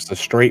seems like just a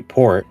straight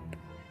port.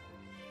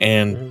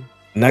 And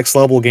Next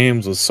Level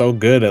Games was so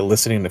good at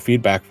listening to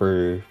feedback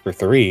for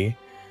 3.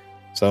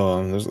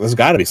 So there's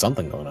got to be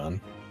something going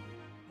on.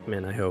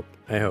 Man, I hope.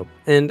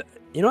 And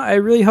I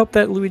really hope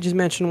that Luigi's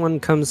Mansion 1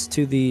 comes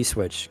to the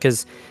Switch,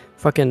 because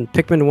fucking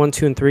Pikmin 1,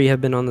 2, and 3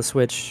 have been on the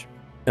Switch.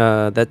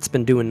 That's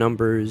been doing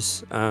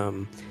numbers.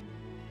 And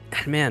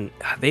man,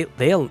 they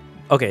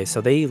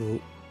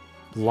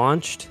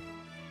launched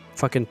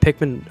fucking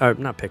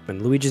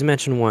Luigi's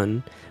Mansion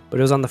 1, but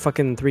it was on the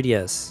fucking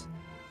 3DS.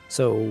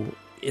 So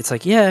it's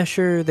like, yeah,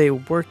 sure, they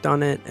worked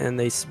on it and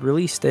they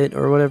released it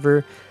or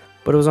whatever,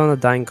 but it was on a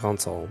dying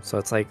console. So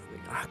it's like,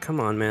 come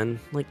on, man.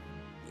 Like,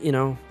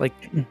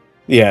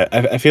 Yeah,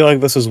 I feel like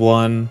this is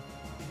one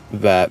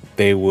that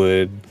they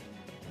would,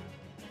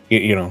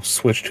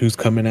 Switch 2's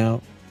coming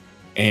out,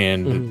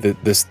 and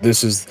this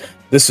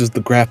is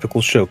the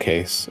graphical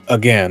showcase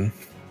again.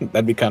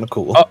 That'd be kind of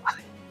cool. Oh,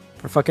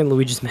 for fucking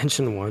Luigi's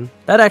Mansion 1,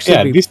 that actually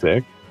it'd be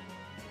sick.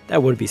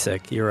 That would be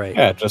sick. You're right.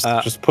 Yeah,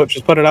 just put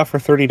it out for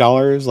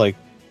 $30. Like,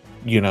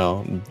 you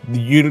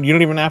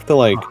don't even have to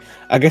like.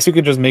 I guess you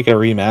could just make a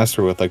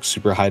remaster with like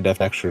super high def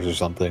textures or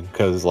something,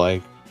 because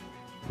like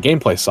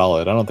gameplay's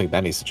solid. I don't think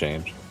that needs to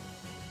change.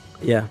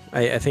 Yeah,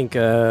 I think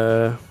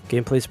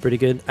gameplay's pretty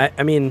good.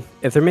 I mean,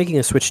 if they're making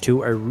a Switch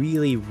 2, I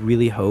really,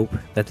 really hope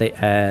that they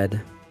add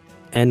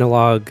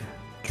analog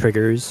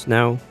triggers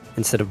now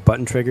instead of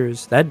button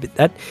triggers.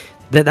 That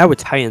would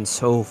tie in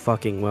so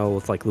fucking well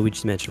with like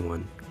Luigi's Mansion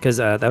 1, because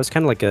that was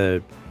kind of like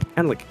a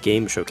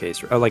game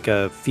showcase, or like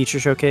a feature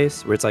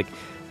showcase where it's like,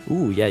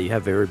 ooh, yeah, you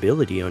have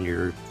variability on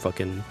your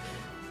fucking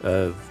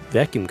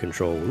vacuum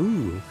control.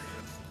 Ooh,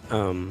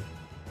 I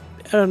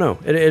don't know.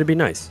 It'd be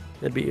nice.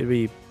 It'd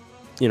be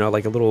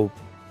like a little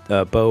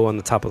bow on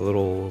the top of a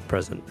little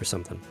present or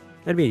something.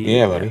 That'd be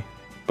buddy.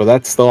 But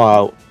that's still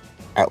out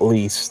at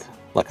least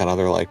like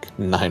another like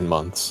 9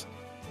 months.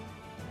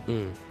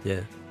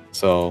 Yeah.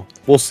 So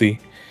we'll see.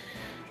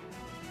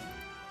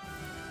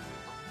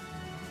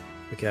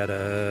 We got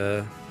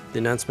the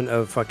announcement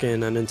of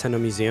fucking a Nintendo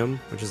museum,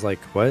 which is like,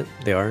 what?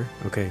 They are?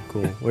 Okay,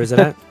 cool. Where's it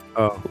at?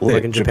 Oh,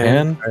 fucking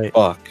Japan? Right.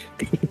 Fuck.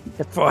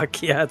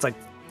 Fuck, yeah, it's like,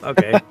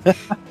 okay.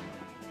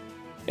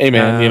 Hey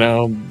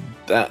man,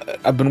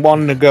 I've been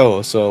wanting to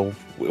go, so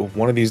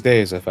one of these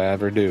days, if I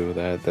ever do,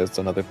 that's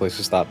another place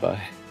to stop by.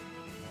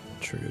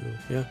 True.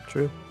 Yeah,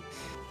 true.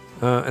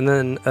 And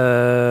then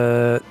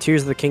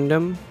Tears of the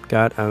Kingdom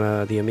got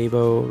the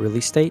amiibo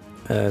release date.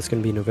 It's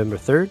going to be November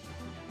 3rd.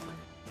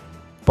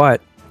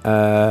 But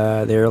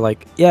they're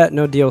like, yeah,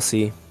 no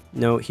DLC,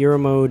 no hero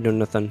mode, no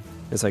nothing.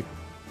 It's like,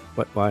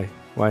 what? Why?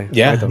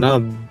 Yeah, Why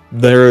no,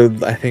 there.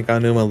 I think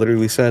Anuma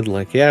literally said,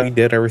 like, yeah, we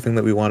did everything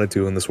that we wanted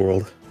to in this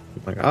world.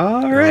 I'm like,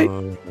 all right,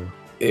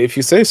 if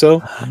you say so,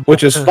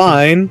 which is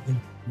fine,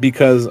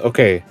 because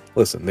okay,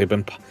 listen,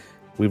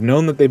 we've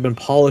known that they've been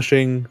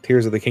polishing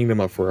Tears of the Kingdom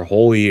up for a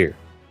whole year.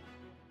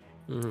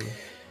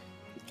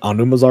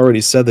 Anuma's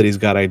already said that he's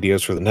got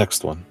ideas for the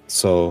next one,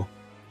 so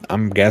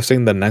I'm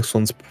guessing the next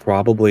one's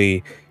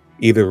probably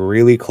either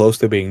really close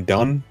to being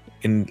done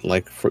in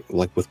like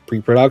with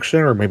pre-production,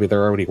 or maybe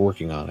they're already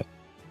working on it.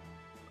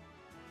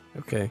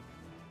 Okay.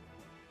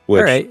 Which,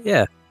 all right.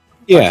 Yeah.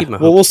 Yeah.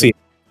 Well, we'll see.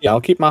 Yeah, I'll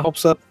keep my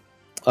hopes up.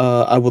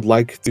 I would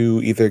like to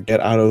either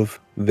get out of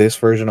this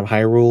version of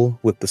Hyrule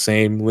with the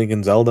same Link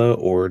and Zelda,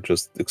 or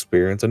just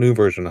experience a new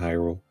version of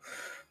Hyrule.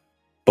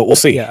 But we'll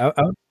see. Yeah,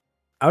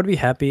 I would be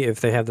happy if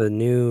they have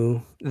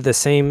the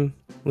same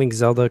Link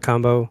Zelda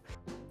combo,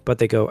 but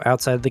they go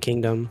outside the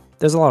kingdom.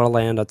 There's a lot of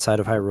land outside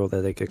of Hyrule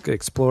that they could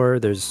explore.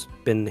 There's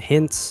been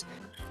hints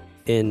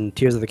in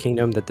Tears of the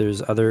Kingdom that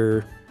there's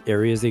other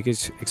areas they could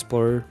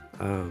explore,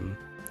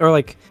 or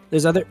like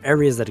there's other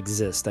areas that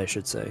exist, I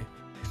should say.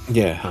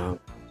 Yeah.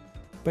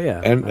 But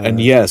yeah, and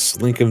yes,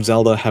 Link and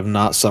Zelda have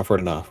not suffered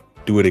enough.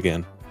 Do it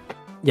again.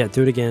 Yeah,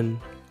 do it again.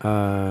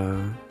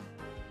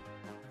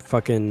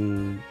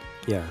 Fucking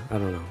yeah, I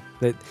don't know.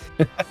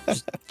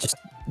 Just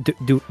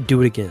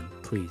do it again,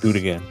 please. Do it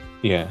again.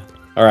 Yeah.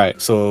 All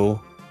right. So,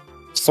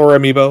 Sora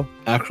Amiibo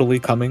actually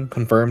coming,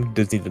 confirmed.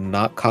 Disney did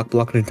not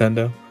cockblock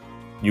Nintendo.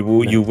 You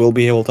will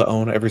be able to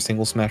own every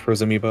single Smash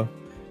Bros. Amiibo.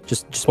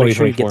 Just make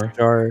sure you get the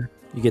jar.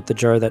 You get the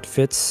jar that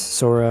fits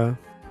Sora,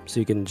 so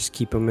you can just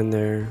keep them in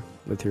there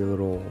with your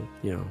little,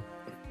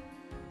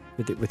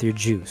 with your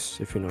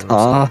juice, if you know what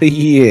I'm saying.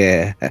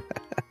 Yeah.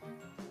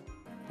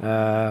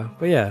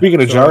 But yeah.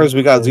 Speaking of jars,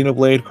 we got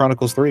Xenoblade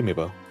Chronicles 3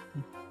 Amiibo.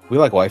 We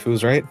like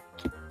waifus, right?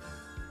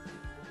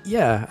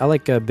 Yeah, I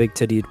like big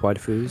tittied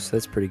waifus.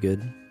 That's pretty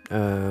good. I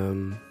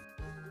don't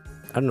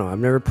know. I've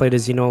never played a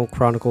Xeno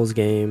Chronicles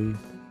game.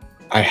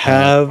 I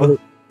have.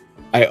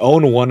 I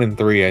own 1 and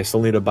 3. I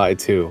still need to buy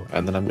 2,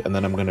 and then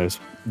I'm gonna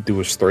do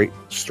a straight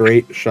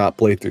shot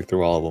playthrough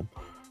through all of them.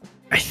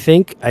 I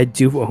think I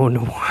do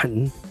own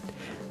 1.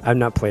 I've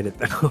not played it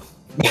though.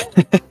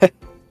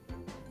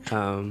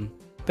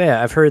 But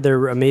yeah, I've heard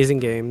they're amazing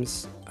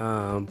games,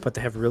 but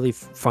they have really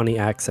funny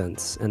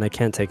accents, and I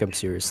can't take them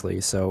seriously.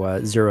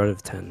 So 0 out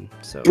of 10.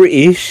 So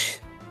British.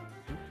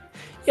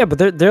 Yeah, but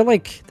they're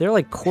like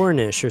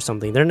Cornish or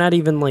something. They're not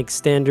even like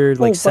standard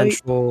like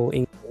Central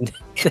England.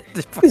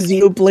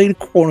 Xenoblade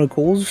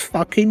Chronicles,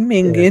 fucking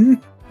mingin.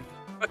 Yeah.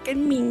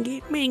 Fucking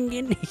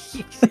mingin.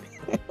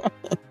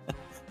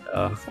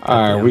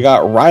 Alright, we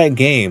got Riot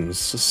Games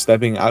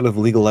stepping out of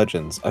League of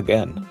Legends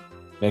again,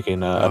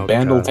 making a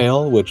Bandle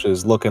Tale, which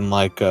is looking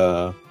like some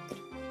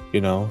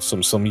Yordle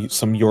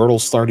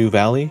Stardew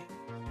Valley.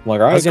 I'm like,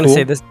 all right, I was gonna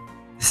say this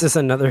is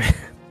another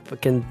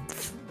fucking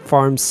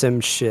farm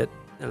sim shit.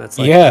 And that's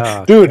like,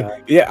 yeah, dude.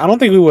 God. Yeah, I don't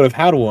think we would have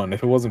had one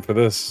if it wasn't for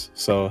this.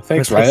 So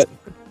thanks, Riot.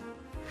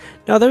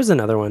 No, there's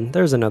another one.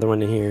 There's another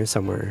one in here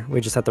somewhere.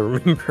 We just have to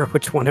remember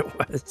which one it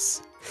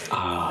was.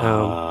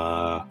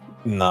 Nah,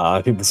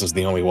 I think this is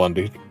the only one,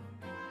 dude.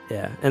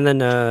 Yeah, and then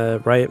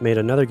Riot made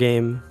another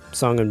game,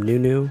 Song of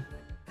Nunu.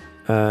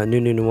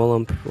 Nunu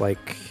Nwulump,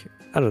 like,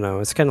 I don't know.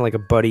 It's kind of like a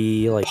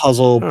buddy, like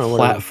puzzle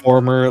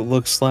platformer. It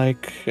looks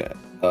like.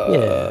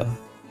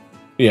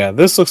 Yeah,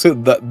 this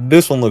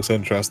one looks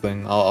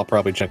interesting. I'll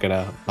probably check it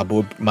out. My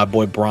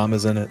boy Braum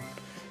is in it.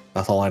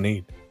 That's all I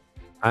need.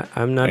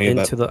 I'm not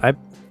into the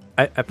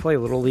I play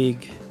Little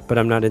League, but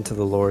I'm not into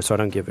the lore, so I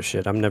don't give a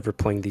shit. I'm never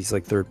playing these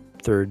like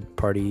third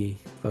party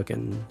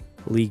fucking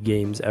league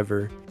games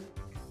ever.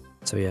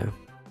 So yeah.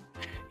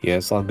 Yeah,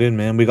 it's all good,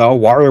 man. We got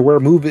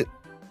WarioWare Move It.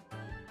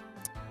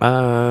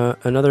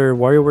 Another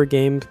WarioWare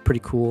game,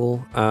 pretty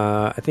cool.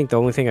 I think the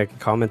only thing I can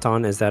comment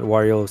on is that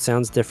Wario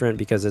sounds different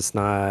because it's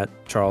not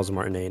Charles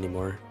Martinet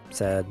anymore.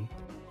 Sad.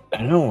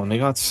 I know, and they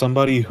got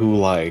somebody who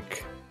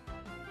like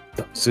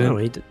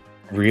doesn't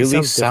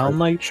really sound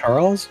like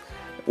Charles.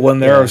 When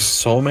there are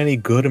so many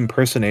good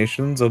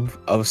impersonations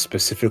of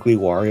specifically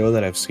Wario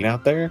that I've seen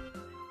out there,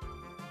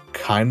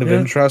 kind of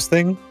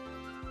interesting.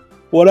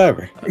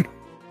 Whatever.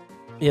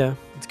 Yeah,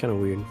 it's kind of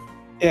weird.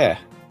 Yeah.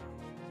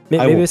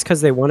 Maybe it's because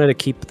they wanted to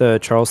keep the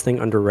Charles thing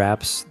under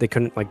wraps. They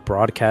couldn't like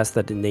broadcast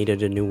that they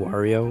needed a new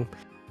Wario,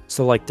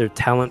 so like their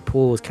talent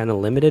pool was kind of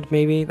limited.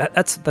 Maybe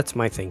that's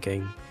my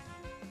thinking.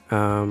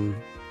 So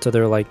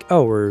they're like,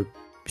 oh, we're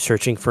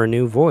searching for a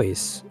new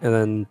voice, and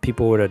then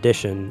people would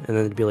audition, and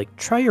then they'd be like,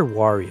 try your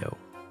Wario,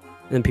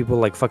 and then people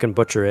would, like fucking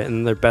butcher it,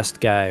 and their best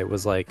guy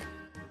was like,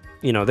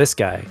 this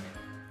guy.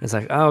 It's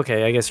like, oh,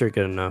 okay, I guess you're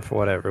good enough.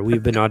 Whatever.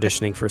 We've been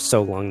auditioning for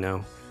so long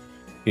now.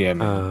 Yeah,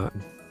 man.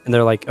 And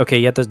they're like, okay,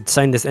 you have to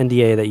sign this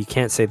NDA that you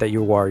can't say that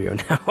you're Wario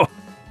now.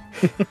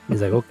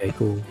 He's like, okay,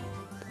 cool.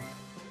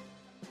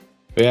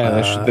 But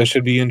yeah, Uh, that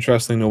should be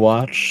interesting to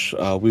watch.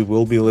 We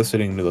will be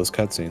listening to those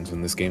cutscenes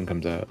when this game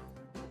comes out.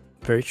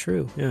 Very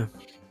true. Yeah.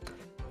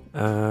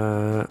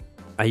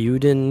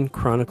 Ayuden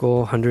Chronicle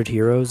 100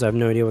 Heroes. I have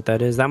no idea what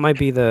that is. That might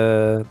be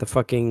the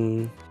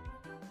fucking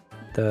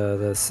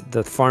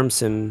the farm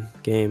sim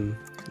game.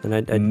 And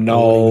I don't even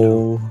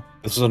know. No,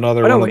 this is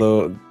another Oh, no, one of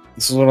wait. the.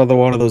 This is another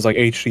one of those like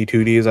HD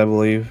 2Ds, I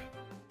believe.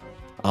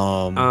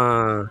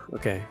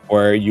 Okay.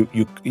 Where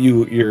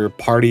your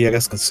party, I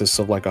guess, consists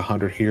of like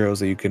 100 heroes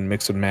that you can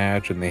mix and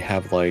match, and they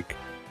have like,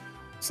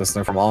 since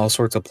they're from all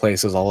sorts of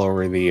places all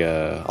over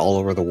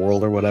the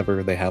world or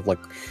whatever, they have like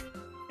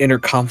inner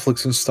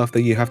conflicts and stuff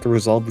that you have to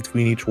resolve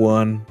between each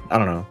one. I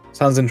don't know.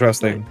 Sounds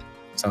interesting.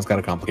 Right. Sounds kind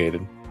of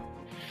complicated.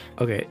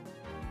 Okay.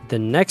 The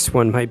next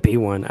one might be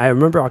one. I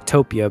remember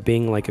Octopia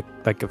being like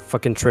a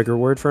fucking trigger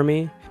word for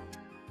me.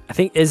 I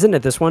think, isn't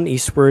it this one?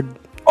 Eastward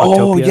Octopia?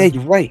 Oh yeah,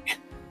 you're right.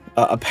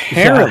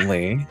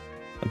 Apparently,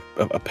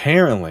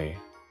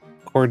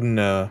 according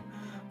to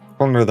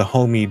the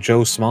homie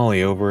Joe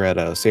Smalley over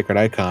at Sacred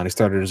Icon, he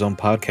started his own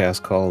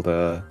podcast called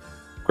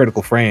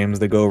Critical Frames.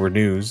 They go over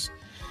news.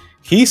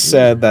 He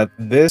said that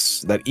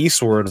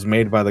Eastward was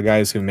made by the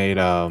guys who made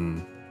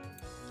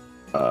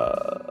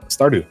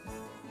Stardew.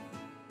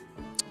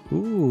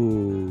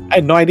 Ooh. I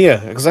had no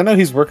idea, because I know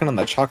he's working on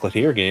that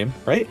Chocolatier game,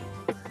 right?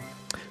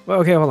 Well,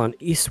 okay, hold on.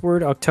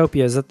 Eastward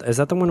Octopia, is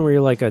that the one where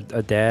you're like a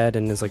dad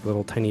and his like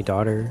little tiny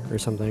daughter or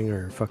something,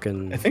 or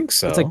fucking? I think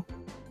so. It's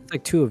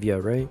like two of you,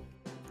 right?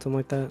 Something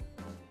like that.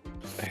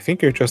 I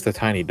think you're just a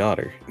tiny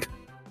daughter.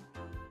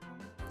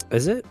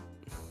 Is it?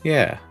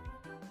 Yeah.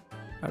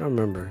 I don't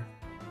remember.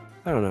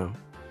 I don't know.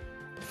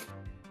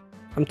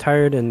 I'm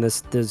tired, and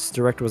this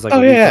direct was like. Oh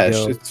a week yeah,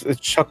 ago. it's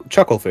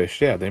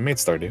Chucklefish. Yeah, they made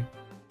Stardew.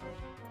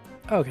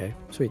 Okay,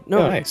 sweet.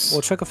 No, nice.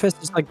 Well,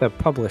 Chucklefish is like the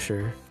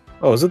publisher.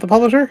 Oh, is it the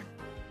publisher?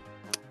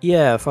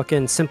 Yeah,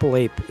 fucking Simple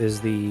Ape is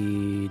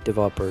the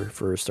developer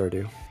for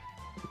Stardew.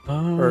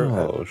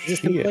 Oh, Is it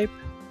Simple Ape?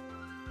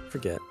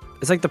 Forget.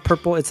 It's like the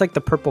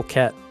purple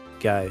cat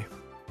guy.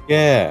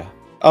 Yeah.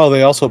 Oh,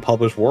 they also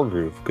publish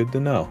Wargroove. Good to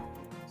know.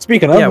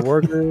 Speaking of, Yeah,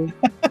 Wargroove.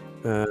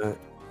 Yeah,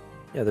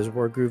 there's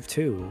Wargroove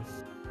 2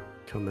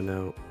 coming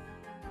out.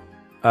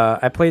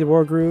 I played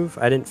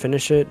Wargroove. I didn't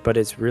finish it, but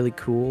it's really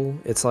cool.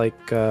 It's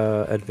like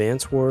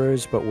Advance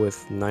Wars, but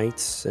with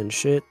knights and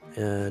shit.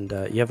 And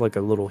you have like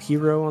a little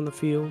hero on the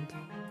field.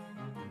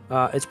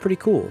 It's pretty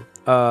cool.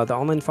 The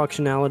online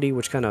functionality,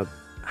 which kind of,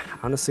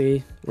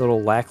 honestly, a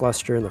little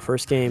lackluster in the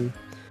first game.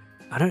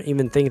 I don't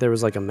even think there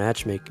was like a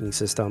matchmaking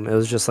system. It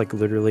was just like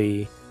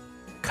literally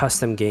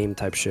custom game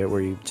type shit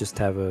where you just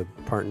have a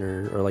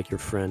partner or like your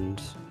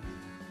friend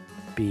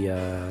be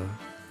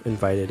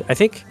invited. I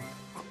think,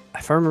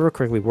 if I remember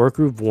correctly,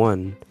 Wargroove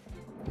 1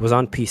 was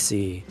on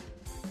PC.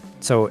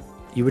 So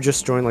you would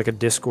just join like a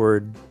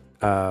Discord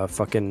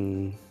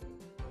fucking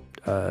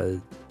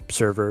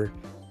server,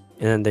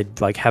 and then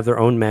they'd like have their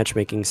own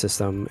matchmaking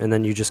system, and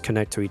then you just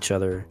connect to each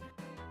other,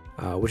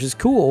 which is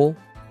cool,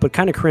 but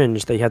kind of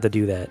cringe that you had to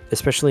do that,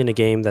 especially in a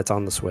game that's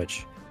on the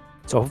Switch.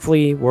 So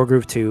hopefully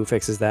Wargroove 2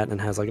 fixes that and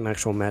has like an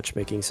actual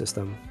matchmaking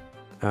system,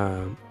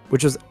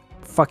 which was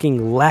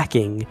fucking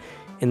lacking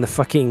in the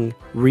fucking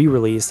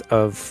re-release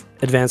of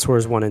Advance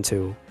Wars 1 and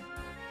 2.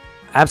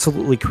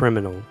 Absolutely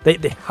criminal. They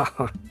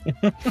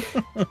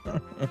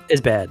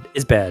It's bad.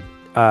 It's bad.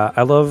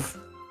 I love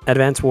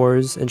Advance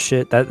Wars and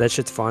shit. That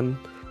shit's fun.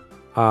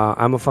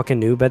 I'm a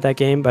fucking noob at that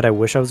game, but I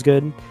wish I was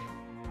good.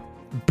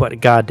 But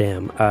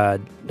goddamn,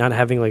 not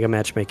having like a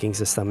matchmaking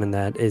system in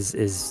that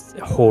is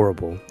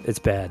horrible. It's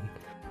bad.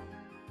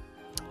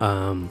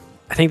 I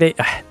think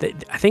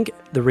I think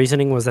the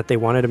reasoning was that they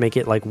wanted to make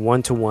it like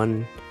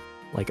 1-to-1,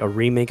 like a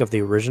remake of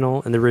the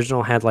original, and the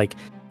original had like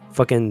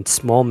fucking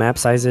small map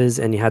sizes,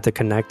 and you had to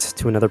connect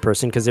to another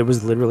person because it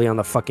was literally on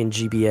the fucking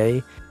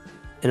GBA,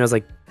 and I was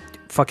like,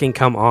 fucking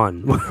come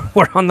on.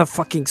 We're on the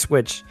fucking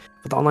Switch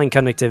with online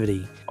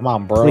connectivity. Come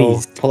on, bro.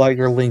 Please. Pull out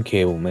your link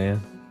cable,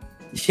 man.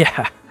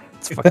 Yeah,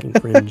 it's fucking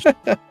cringe.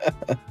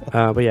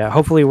 But yeah,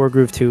 hopefully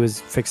Wargroove 2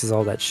 fixes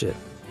all that shit.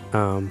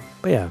 But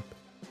yeah,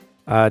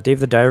 Dave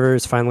the Diver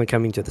is finally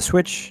coming to the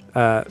Switch.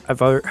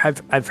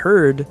 I've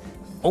heard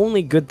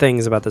only good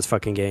things about this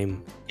fucking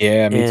game.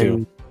 Yeah, me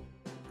too.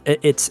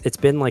 It's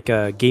been like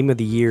a Game of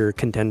the Year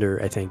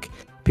contender, I think.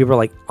 People are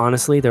like,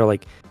 honestly, they're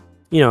like,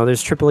 you know,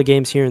 there's AAA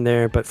games here and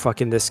there, but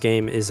fucking this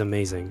game is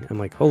amazing. I'm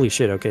like, holy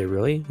shit, okay,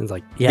 really? And it's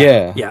like,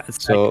 yeah,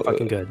 it's so, like,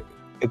 fucking good.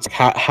 It's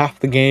half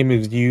the game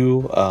is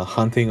you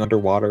hunting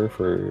underwater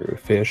for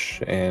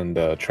fish and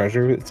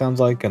treasure, it sounds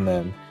like, and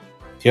then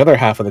the other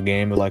half of the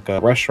game is like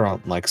a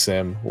restaurant-like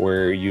sim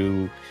where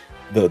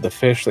the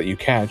fish that you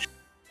catch,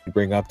 you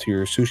bring up to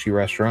your sushi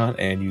restaurant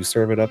and you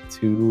serve it up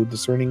to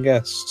discerning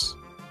guests.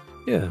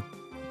 Yeah.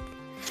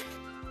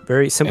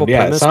 Very simple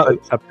premise, but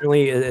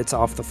apparently it's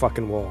off the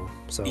fucking wall.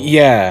 So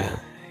yeah.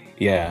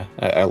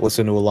 I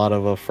listen to a lot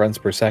of Friends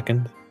Per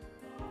Second,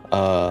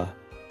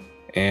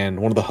 and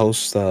one of the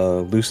hosts,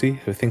 Lucy,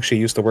 who thinks she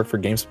used to work for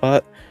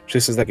GameSpot, she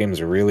says that game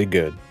is really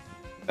good.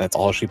 That's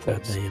all she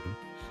plays.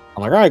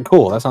 I'm like, all right,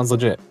 cool. That sounds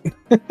legit.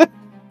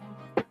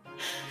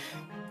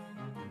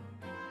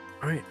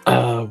 All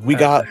right. We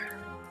got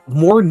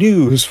more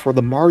news for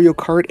the Mario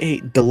Kart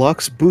 8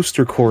 Deluxe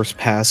Booster Course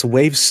Pass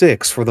Wave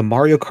 6 for the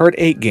Mario Kart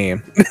 8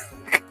 game.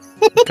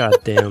 God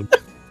damn.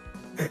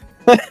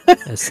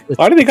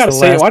 Why do they gotta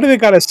say? Why do they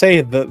gotta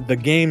say the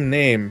game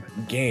name?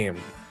 Game.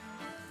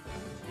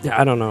 Yeah,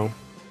 I don't know.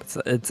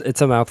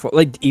 It's a mouthful.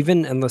 Like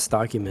even in this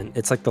document,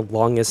 it's like the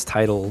longest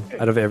title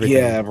out of everything.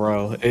 Yeah,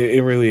 bro,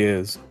 it really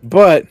is.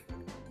 But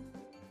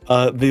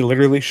they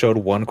literally showed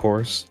one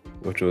course,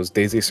 which was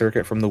Daisy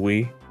Circuit from the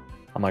Wii.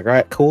 I'm like, all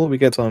right, cool. We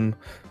get some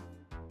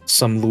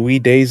Louis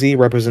Daisy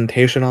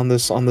representation on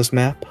this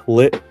map.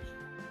 Lit.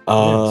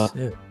 Yes,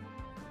 yeah.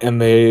 And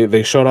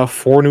they showed off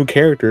 4 new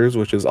characters,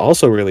 which is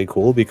also really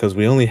cool because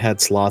we only had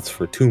slots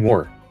for 2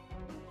 more.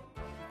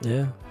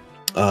 Yeah.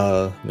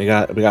 We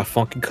got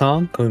Funky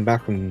Kong coming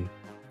back from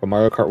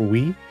Mario Kart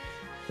Wii.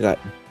 We got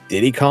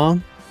Diddy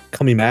Kong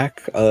coming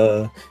back.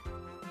 God,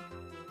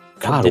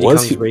 Diddy was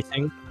Kong's he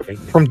racing?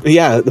 from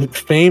the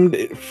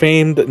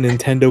famed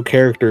Nintendo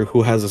character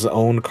who has his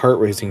own kart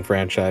racing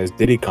franchise,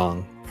 Diddy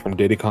Kong from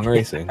Diddy Kong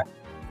Racing.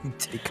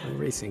 Diddy Kong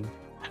Racing.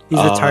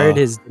 He's retired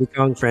his Diddy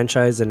Kong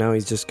franchise, and now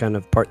he's just kind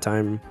of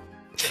part-time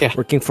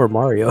working for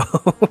Mario.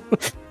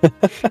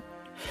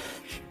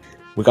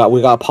 We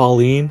got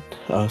Pauline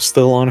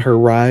still on her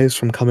rise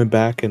from coming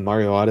back in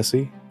Mario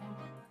Odyssey.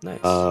 Nice.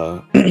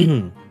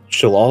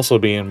 She'll also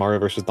be in Mario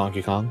vs.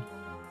 Donkey Kong.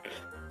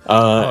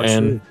 And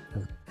shoot.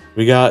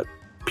 we got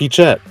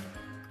Peachette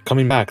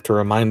coming back to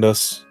remind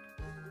us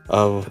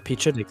of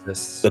Peachette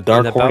exists. the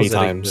dark horny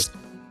times.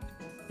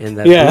 And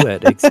that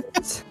duet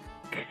exists.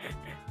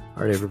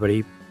 All right,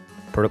 everybody.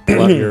 Pull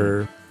out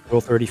your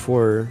Rule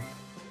 34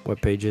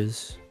 web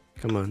pages.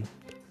 Come on.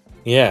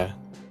 Yeah.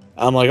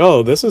 I'm like,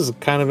 oh, this is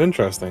kind of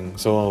interesting.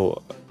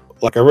 So,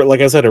 like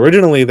I said,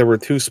 originally there were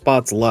 2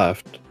 spots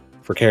left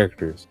for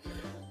characters.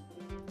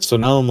 So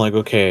now I'm like,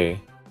 okay,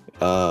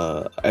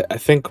 I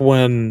think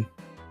when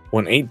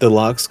 8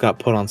 Deluxe got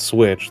put on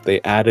Switch,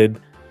 they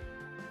added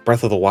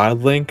Breath of the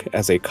Wild Link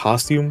as a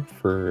costume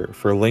for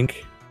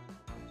Link.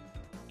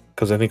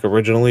 Because I think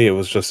originally it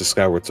was just a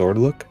Skyward Sword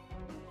look.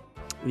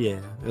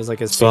 Yeah, it was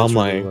like a. So I'm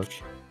like, look.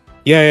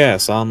 yeah.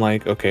 So I'm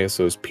like, okay,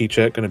 so is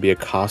Peachette going to be a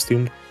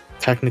costume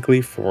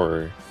technically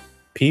for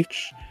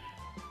Peach?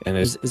 And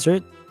is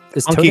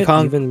Funky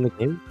Kong even in the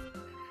game?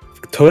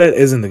 Toadette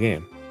is in the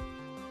game.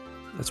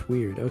 That's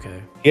weird.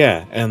 Okay.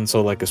 Yeah, and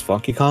so like, is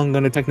Funky Kong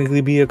going to technically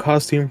be a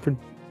costume for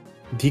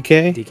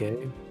DK?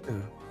 DK. I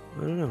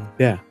don't know.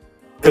 Yeah,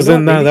 because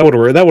then that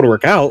would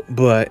work out.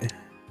 But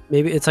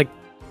maybe it's like,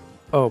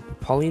 oh,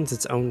 Pauline's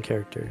its own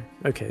character.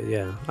 Okay,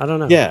 yeah. I don't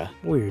know. Yeah.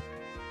 Weird.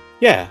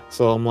 Yeah,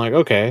 so I'm like,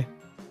 okay.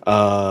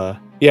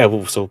 Yeah,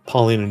 well, so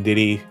Pauline and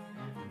Diddy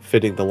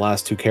fitting the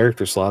last 2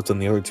 character slots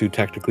and the other 2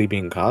 technically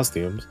being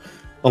costumes.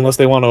 Unless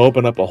they want to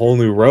open up a whole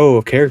new row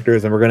of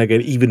characters and we're going to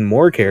get even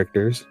more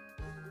characters.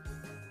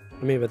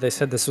 I mean, but they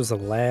said this was the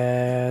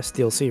last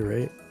DLC,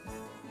 right?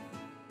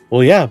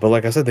 Well, yeah, but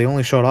like I said, they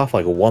only showed off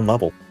like 1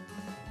 level.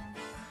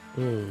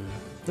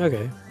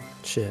 Okay.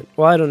 Shit.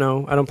 Well, I don't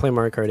know. I don't play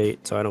Mario Kart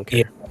 8, so I don't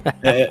care.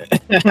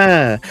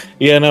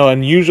 Yeah, no,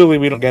 and usually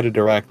we don't get a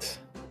direct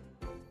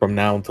from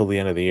now until the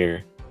end of the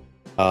year.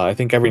 I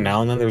think every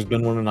now and then there's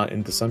been one not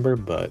in December,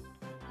 but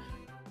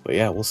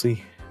yeah, we'll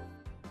see.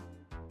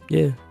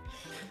 Yeah.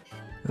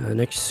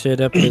 Next shit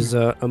up is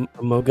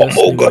Among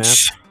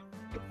Us.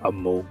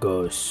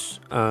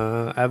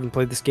 I haven't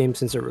played this game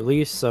since it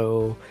released,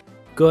 so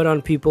good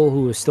on people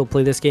who still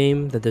play this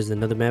game that there's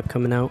another map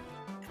coming out.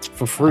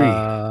 For free.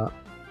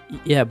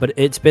 Yeah, but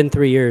it's been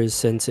 3 years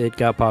since it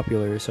got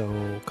popular, so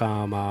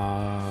come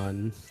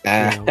on.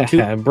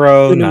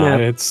 Bro, nah,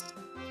 it's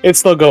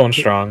still going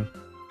strong.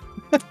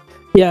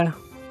 Yeah,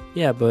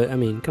 but I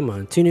mean, come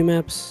on. 2 new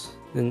maps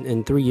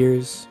in 3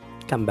 years.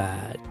 Come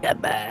bad.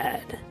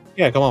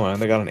 Yeah, come on, man.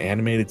 They got an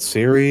animated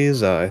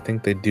series. I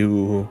think they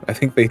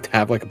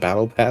have like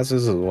battle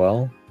passes as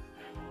well.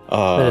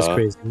 That is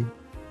crazy.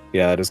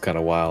 Yeah, it is kind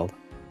of wild.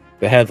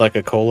 They had like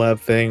a collab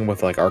thing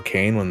with like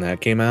Arcane when that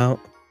came out.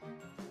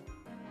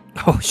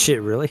 Oh shit!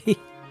 Really?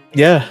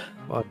 Yeah.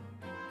 Well,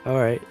 all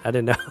right, I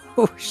didn't know.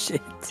 Oh shit.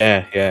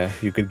 Yeah.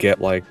 You could get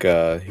like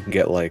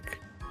Caitlin's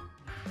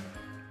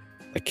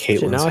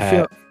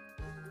hat.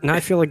 Now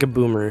I feel like a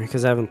boomer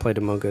because I haven't played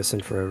Among Us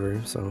in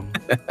forever. So.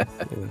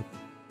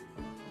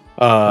 Yeah.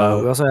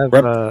 We also have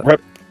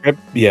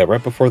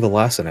right before the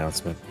last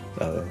announcement.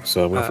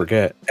 So we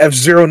forget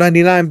F-Zero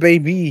 99,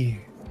 baby.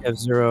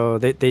 F-Zero.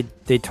 They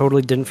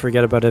totally didn't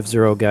forget about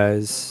F-Zero,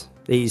 guys.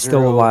 He's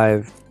still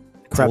alive.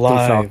 Captain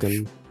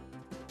Falcon.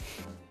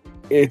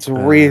 It's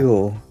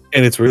real.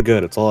 And it's really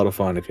good. It's a lot of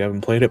fun. If you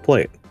haven't played it,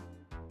 play it.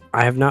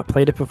 I have not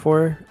played it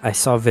before. I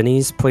saw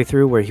Vinny's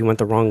playthrough where he went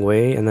the wrong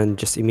way and then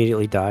just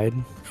immediately died.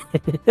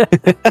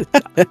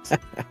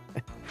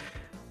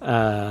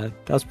 That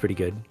was pretty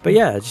good. But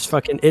yeah, just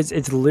fucking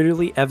it's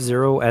literally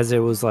F-Zero as it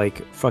was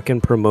like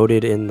fucking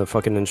promoted in the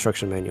fucking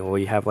instruction manual, where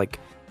you have like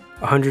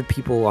 100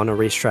 people on a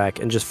racetrack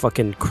and just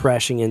fucking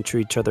crashing into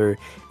each other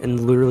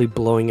and literally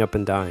blowing up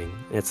and dying.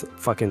 It's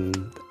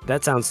fucking,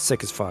 that sounds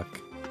sick as fuck.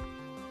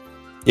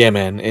 Yeah,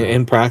 man.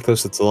 In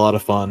practice, it's a lot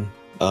of fun.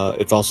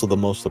 It's also the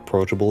most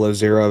approachable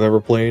F-Zero I've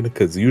ever played,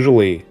 because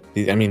usually,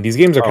 I mean, these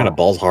games are kind of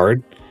balls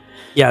hard.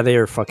 Yeah, they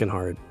are fucking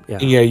hard. Yeah.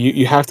 Yeah,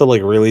 you have to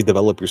like really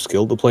develop your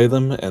skill to play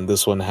them, and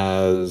this one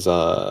has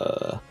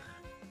yeah,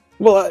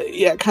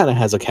 it kind of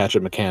has a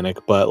catch-up mechanic,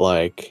 but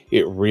like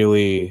it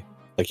really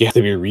like you have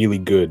to be really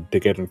good to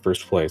get in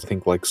first place. I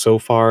think like so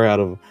far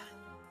out of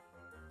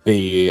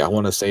I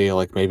want to say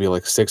like maybe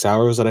like 6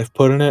 hours that I've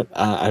put in it,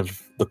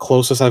 the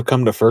closest I've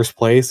come to first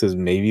place is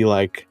maybe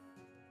like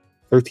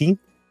 13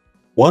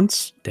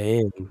 once.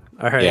 Damn.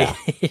 All right. Yeah,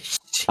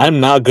 I'm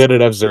not good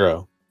at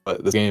F-Zero,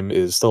 but this game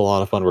is still a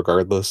lot of fun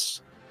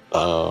regardless.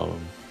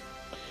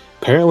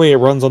 Apparently, it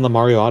runs on the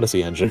Mario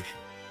Odyssey engine.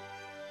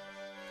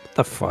 What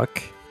the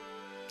fuck?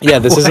 Yeah,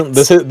 this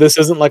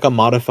isn't like a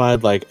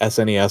modified like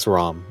SNES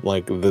ROM.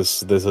 Like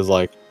this is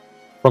like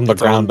from the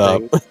ground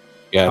up.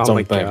 Yeah, its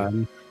own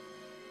thing.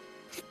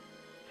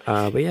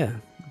 But yeah,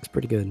 it's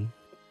pretty good.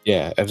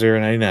 Yeah, F-Zero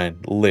 99,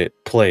 lit,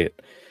 play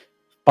it.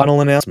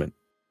 Final announcement: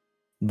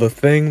 the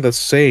thing that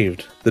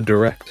saved the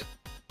Direct.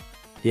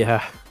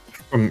 Yeah,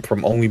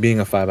 from only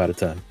being a 5 out of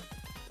 10.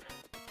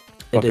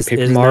 It is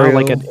now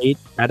like an 8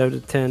 out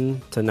of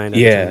 10 to 9 out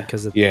of 10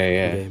 because of the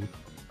game.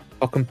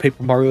 Fucking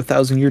Paper Mario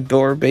 1000 Year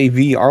Door,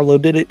 baby. Arlo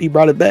did it. He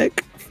brought it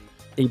back.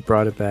 He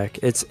brought it back.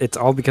 It's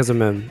all because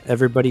of him.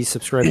 Everybody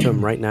subscribe to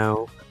him right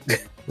now.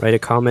 Write a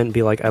comment and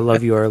be like, I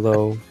love you,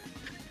 Arlo.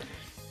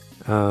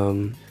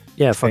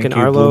 Yeah, fucking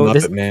Arlo.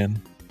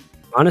 Man.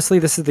 Honestly,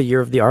 this is the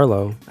year of the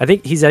Arlo. I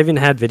think he's even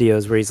had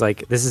videos where he's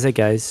like, this is it,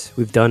 guys.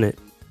 We've done it.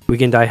 We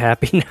can die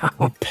happy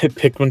now.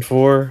 Pikmin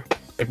 4,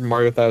 Paper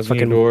Mario 1000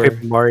 Year Door.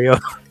 Paper Mario.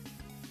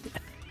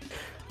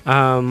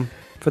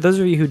 For those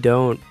of you who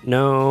don't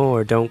know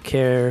or don't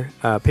care,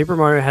 Paper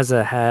Mario has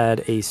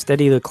had a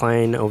steady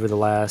decline over the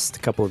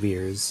last couple of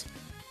years.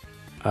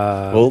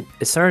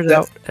 It started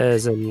out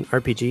as an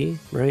RPG,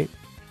 right?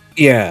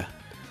 Yeah.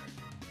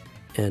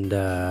 And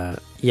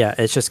yeah,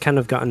 it's just kind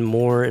of gotten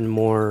more and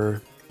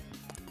more.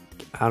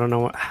 I don't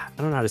know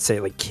how to say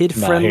it, like kid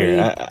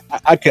friendly.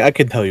 I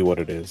can tell you what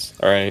it is.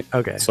 All right.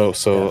 Okay.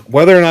 So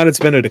whether or not it's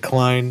been a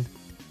decline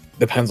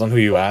depends on who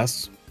you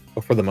ask.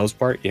 But for the most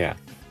part, yeah.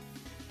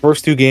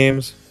 First two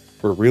games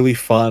were really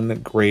fun,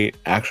 great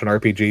action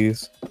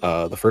RPGs.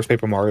 The first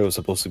Paper Mario was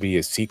supposed to be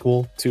a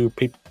sequel to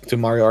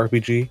Mario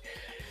RPG.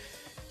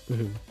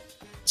 Mm-hmm.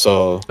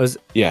 So it was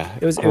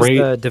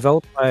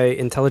developed by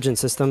Intelligent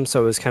Systems,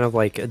 so it was kind of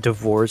like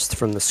divorced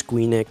from the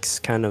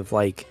Squeenix kind of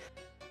like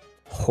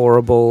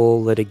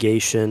horrible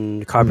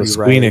litigation copyright.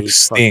 Squeenix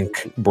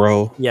stink,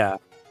 bro. Yeah.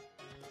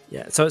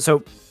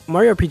 So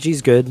Mario RPG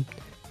is good,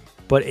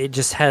 but it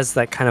just has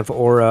that kind of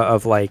aura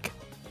of like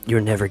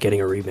you're never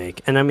getting a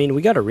remake. And I mean,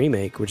 we got a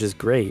remake, which is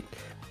great,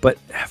 but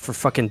for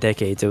fucking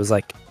decades, it was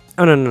like,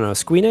 oh no,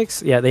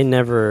 Squeenix, yeah, they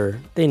never.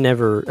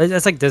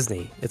 It's like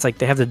Disney. It's like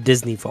they have the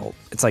Disney vault.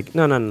 It's like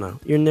no,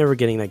 you're never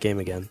getting that game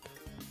again.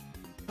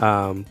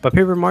 But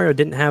Paper Mario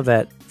didn't have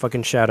that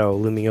fucking shadow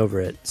looming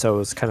over it, so it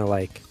was kind of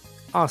like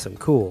awesome,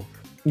 cool.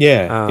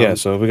 Yeah.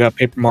 So we got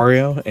Paper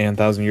Mario and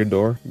 1000 Year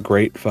Door,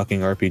 great fucking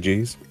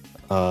RPGs.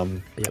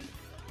 Yep.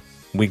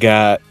 We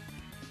got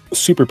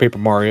Super Paper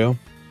Mario,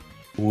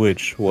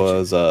 which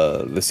was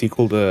the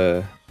sequel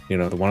to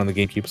the one on the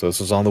GameCube. So this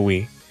was on the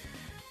Wii.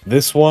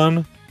 This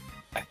one,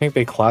 I think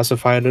they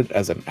classified it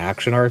as an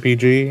action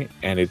RPG,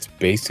 and it's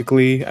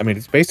basically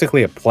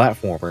a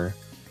platformer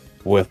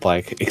with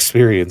like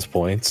experience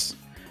points,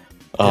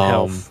 and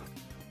health.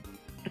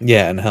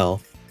 Yeah, and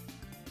health.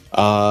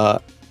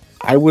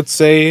 I would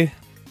say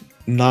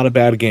not a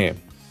bad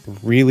game.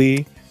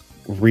 Really,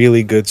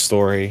 really good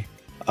story.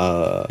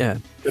 Yeah,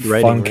 good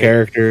writing, fun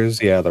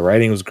characters. Yeah, the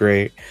writing was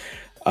great.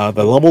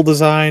 The level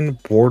design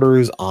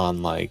borders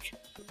on like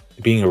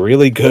being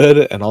really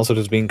good and also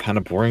just being kind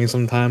of boring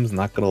sometimes,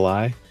 not gonna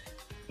lie.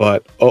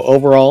 But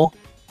overall,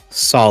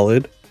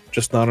 solid,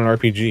 just not an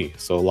RPG.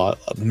 So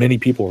many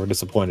people were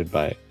disappointed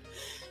by it.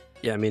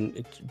 Yeah, I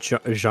mean,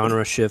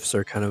 genre shifts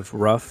are kind of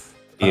rough.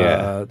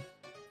 Yeah.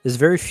 There's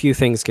very few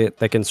things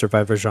that can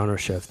survive a genre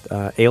shift.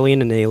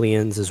 Alien and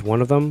Aliens is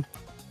one of them.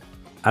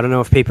 I don't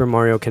know if Paper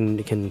Mario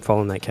can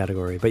fall in that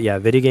category, but yeah,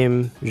 video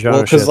game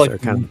genre shifts are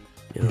kind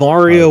of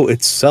Mario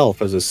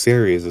itself as a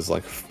series is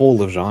like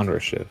full of genre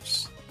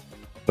shifts.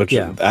 But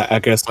yeah, I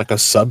guess like a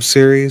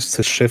sub-series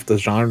to shift the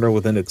genre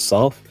within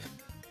itself,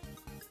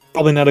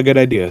 probably not a good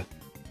idea.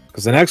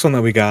 Because the next one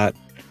that we got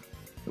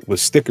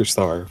was Sticker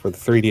Star for the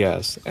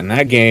 3DS, and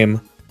that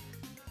game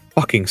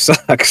fucking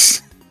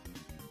sucks.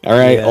 All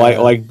right,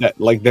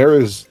 like there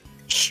is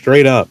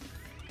straight up,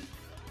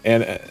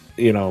 and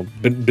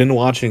been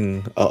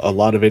watching a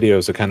lot of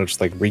videos to kind of just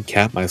like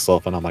recap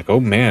myself, and I'm like, oh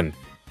man,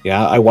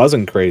 yeah, I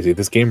wasn't crazy.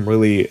 This game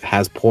really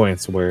has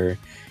points where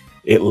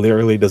it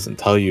literally doesn't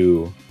tell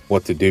you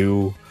what to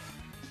do,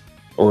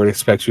 or it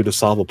expects you to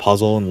solve a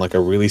puzzle in like a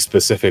really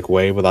specific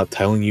way without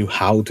telling you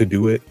how to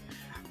do it.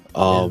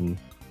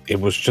 It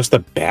was just a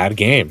bad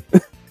game,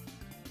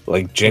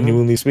 like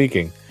genuinely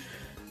speaking.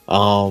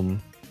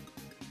 Then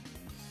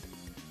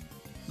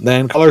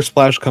Color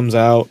Splash comes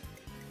out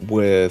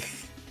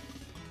with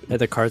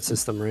the card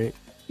system, right?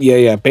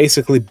 Yeah,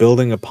 basically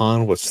building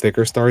upon what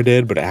Sticker Star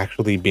did, but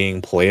actually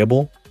being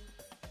playable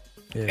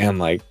Yeah. and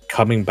like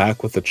coming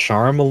back with the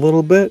charm a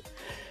little bit.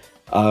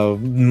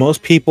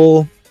 Most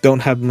people don't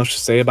have much to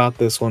say about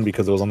this one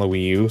because it was on the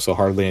Wii U, so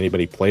hardly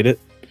anybody played it.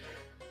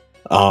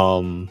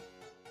 And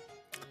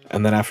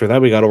then after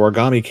that, we got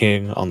Origami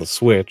King on the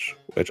Switch,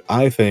 which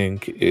I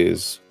think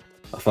is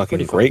a fucking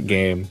Pretty great fun.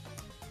 game.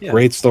 Yeah.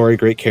 Great story,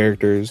 great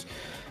characters,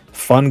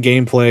 fun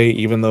gameplay.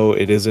 Even though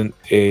it isn't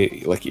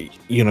a like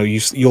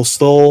you'll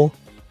still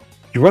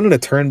you run into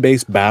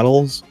turn-based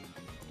battles,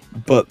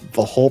 but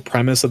the whole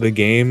premise of the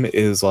game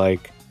is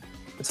like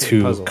It's like a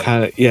to puzzle.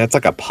 kind of it's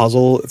like a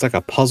puzzle. It's like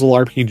a puzzle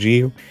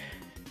RPG,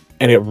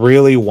 and it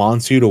really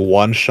wants you to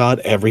one-shot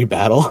every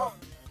battle.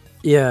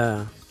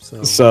 Yeah.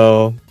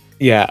 So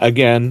yeah,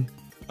 again,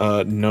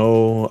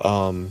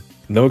 no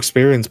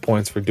experience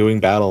points for doing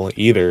battle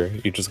either.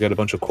 You just get a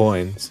bunch of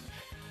coins,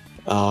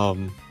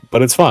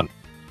 but it's fun.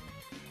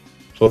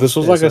 So this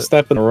was like a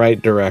step in the right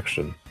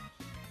direction.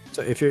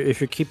 So if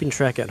you're keeping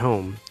track at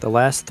home, the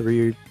last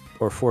 3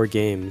 or 4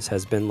 games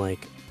has been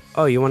like,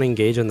 oh, you want to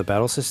engage in the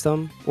battle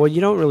system? Well,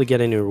 you don't really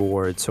get any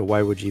rewards, so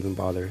why would you even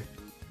bother?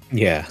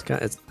 Yeah,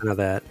 It's kind of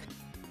that.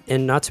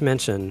 And not to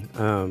mention,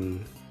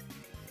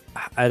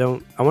 I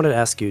wanted to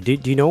ask you,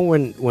 do you know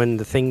when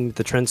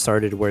the trend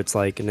started where it's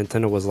like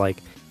Nintendo was like,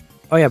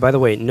 oh yeah, by the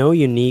way, no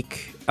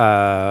unique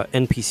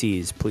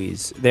NPCs,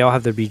 please. They all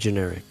have to be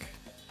generic.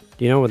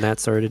 Do you know when that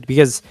started?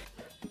 Because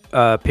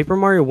Paper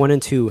Mario 1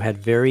 and 2 had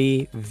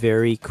very,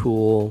 very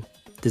cool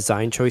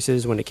design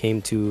choices when it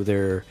came to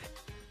their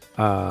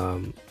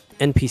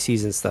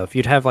NPCs and stuff.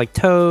 You'd have like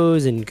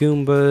Toads and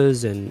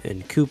Goombas and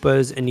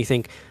Koopas, and you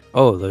think,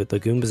 oh, the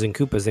Goombas and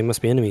Koopas, they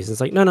must be enemies.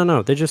 It's like,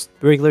 no, they're just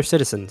regular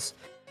citizens.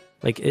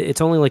 Like, it's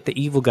only like the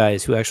evil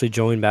guys who actually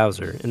join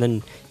Bowser. And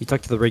then you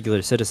talk to the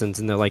regular citizens,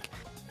 and they're like,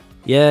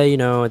 yeah,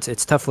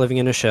 it's tough living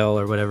in a shell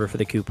or whatever for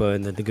the Koopa.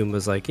 And then the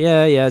Goomba's like,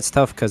 yeah, it's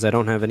tough because I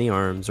don't have any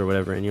arms or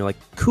whatever. And you're like,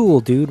 cool,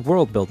 dude,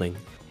 world building.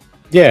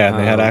 Yeah, and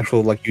they had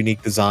actual like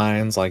unique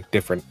designs, like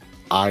different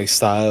eye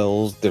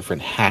styles,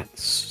 different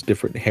hats,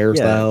 different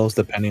hairstyles,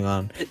 depending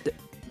on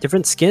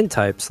different skin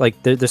types.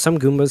 Like there's some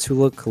Goombas who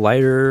look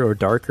lighter or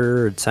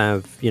darker, or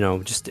have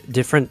just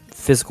different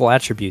physical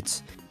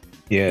attributes.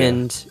 Yeah,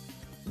 and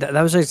that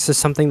was just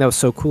something that was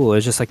so cool. It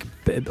was just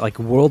like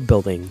world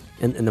building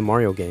in the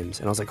Mario games,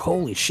 and I was like,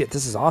 holy shit,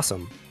 this is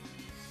awesome.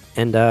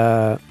 And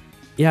I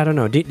don't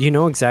know. Do you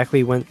know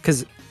exactly when?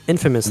 Because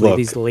infamously, look,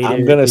 these later,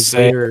 I'm gonna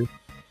say,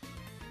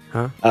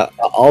 huh?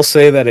 I'll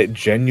say that it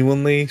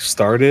genuinely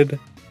started.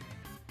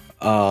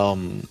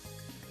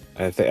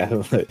 I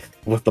think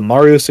with the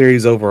Mario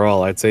series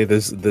overall, I'd say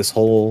this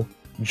whole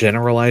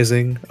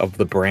generalizing of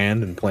the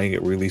brand and playing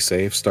it really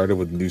safe started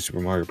with New Super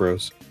Mario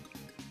Bros.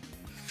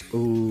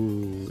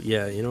 Ooh,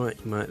 yeah. You know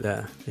what? You might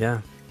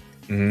yeah.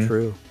 Mm-hmm.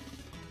 True.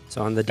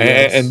 So on the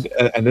DS,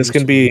 and this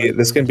can be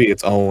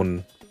its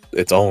own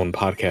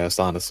podcast,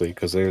 honestly,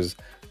 because there's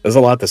a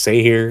lot to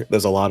say here.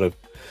 There's a lot of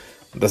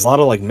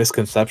like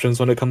misconceptions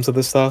when it comes to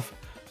this stuff.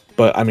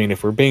 But I mean,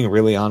 if we're being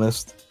really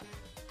honest,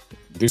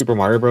 New Super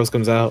Mario Bros.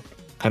 Comes out,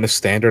 kind of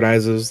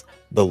standardizes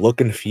the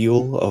look and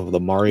feel of the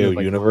Mario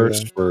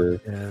universe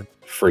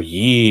for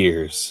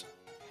years.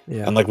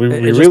 Yeah, and like we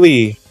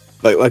really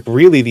like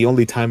really the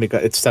only time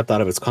it stepped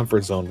out of its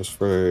comfort zone was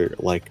for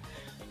like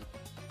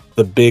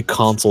the big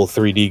console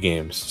 3D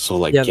games. So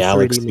like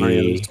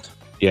Galaxy,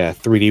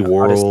 3D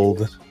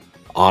World,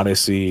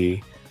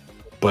 Odyssey,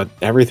 but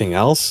everything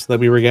else that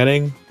we were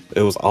getting,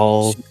 it was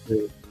all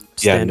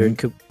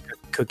standard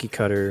cookie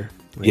cutter.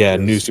 Like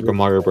New Super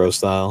Mario Bros.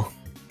 Style.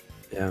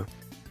 Yeah,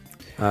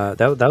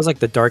 that was like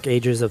the dark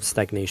ages of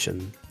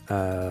stagnation.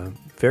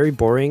 Very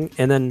boring.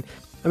 And then,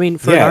 I mean,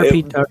 for an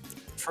RPG,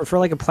 for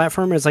like a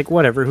platformer, it's like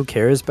whatever, who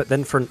cares? But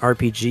then for an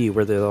RPG,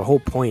 where the whole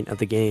point of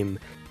the game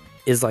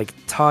is like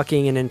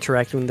talking and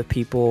interacting with the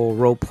people,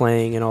 role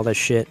playing, and all that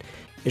shit,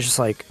 it's just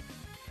like,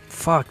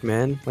 fuck,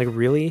 man. Like,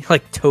 really?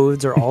 Like,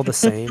 Toads are all the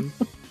same?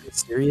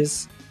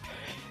 Serious?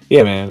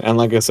 Yeah, man. And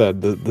like I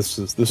said, this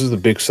is a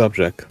big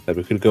subject that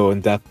we could go in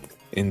depth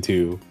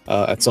into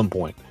at some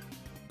point.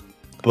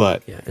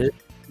 But yeah,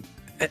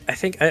 I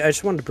think I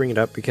just wanted to bring it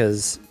up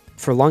because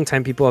for a long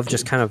time people have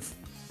just kind of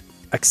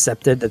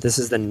accepted that this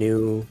is the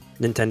new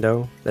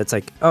Nintendo. That's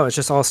like, oh, it's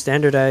just all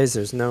standardized.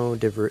 There's no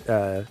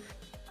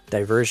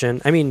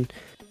diversion. I mean,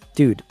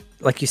 dude,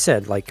 like you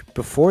said, like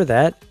before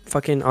that,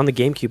 fucking on the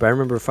GameCube, I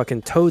remember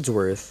fucking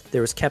Toadsworth.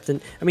 There was Captain.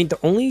 I mean, the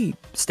only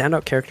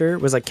standout character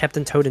was like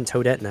Captain Toad and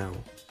Toadette now.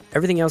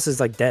 Everything else is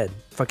like dead.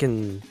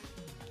 Fucking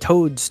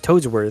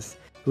Toadsworth,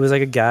 who was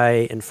like a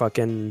guy in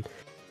fucking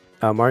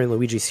Mario and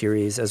Luigi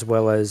series, as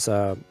well as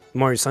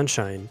Mario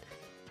Sunshine.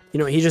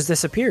 He just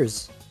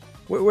disappears.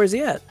 Where's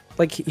he at?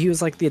 Like, he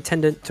was like the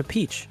attendant to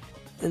Peach.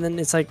 And then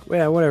it's like,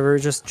 yeah, whatever,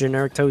 just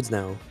generic Toads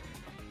now.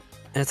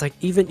 And it's like,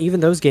 even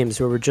those games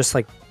where we're just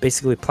like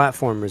basically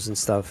platformers and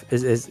stuff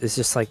is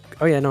just like,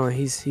 oh yeah, no,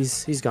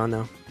 he's gone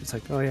now. It's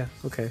like, oh yeah,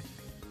 okay.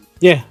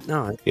 Yeah.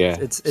 No, yeah.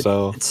 It's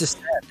just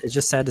sad. It's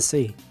just sad to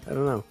see. I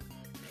don't know.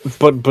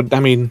 But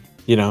I mean,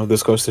 you know,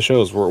 this goes to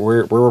shows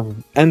we're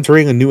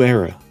entering a new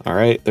era. All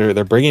right,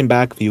 they're bringing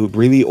back the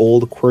really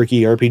old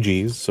quirky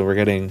RPGs. So we're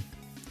getting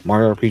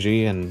Mario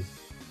RPG and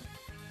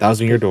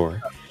Thousand Year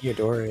Door. Your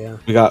door, yeah.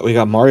 We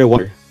got Mario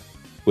Wonder,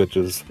 which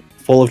is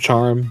full of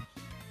charm,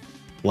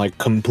 like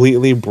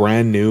completely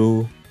brand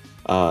new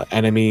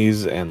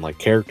enemies and like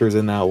characters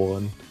in that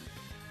one.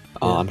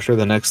 Yeah. I'm sure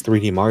the next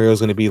 3D Mario is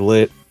going to be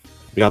lit.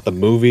 We got the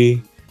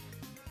movie,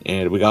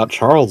 and we got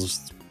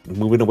Charles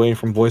moving away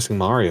from voicing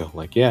Mario.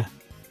 Like, yeah,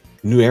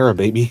 new era,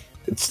 baby.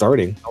 It's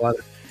starting. A lot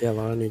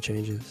of new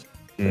changes.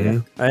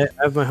 Mhm. Yeah, I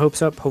have my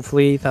hopes up.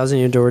 Hopefully, Thousand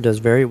Year Door does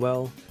very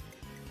well.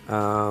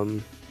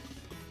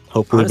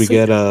 Hopefully Honestly,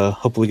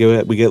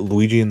 we get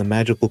Luigi and the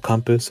Magical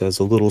Compass as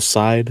a little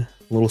side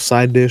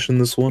dish in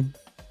this one.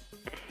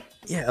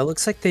 yeah, it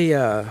looks like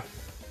they're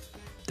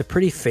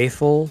pretty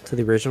faithful to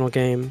the original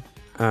game.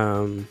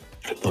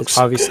 It looks It's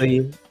so obviously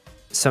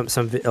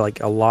good.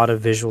 like a lot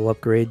of visual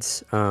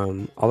upgrades.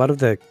 A lot of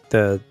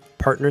the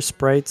partner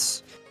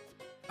sprites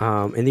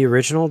in the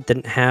original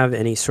didn't have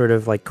any sort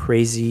of like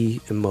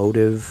crazy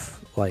emotive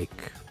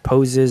like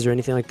poses or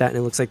anything like that, and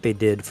it looks like they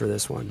did for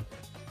this one.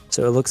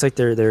 So it looks like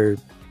they're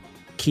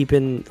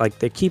keeping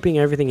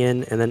everything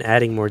in and then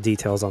adding more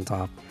details on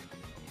top.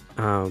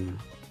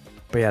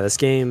 But yeah, this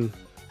game,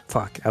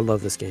 fuck, I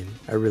love this game.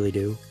 I really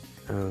do.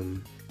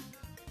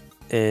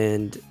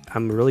 And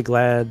I'm really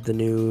glad the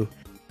new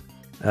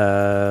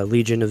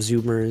Legion of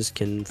Zoomers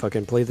can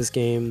fucking play this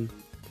game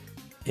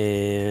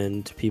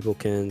and people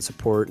can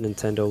support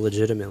Nintendo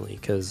legitimately,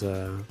 because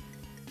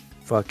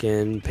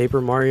fucking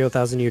Paper Mario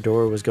Thousand Year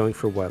Door was going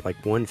for what, like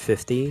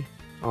 150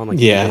 on like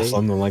Yeah, eBay?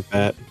 something like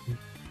that.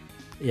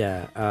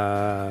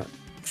 Yeah,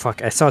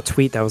 fuck, I saw a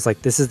tweet that was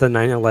like, this is the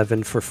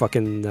 911 for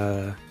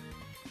fucking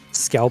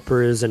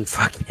scalpers and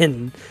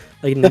fucking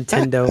like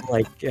Nintendo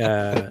like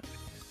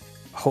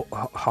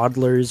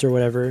hodlers or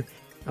whatever.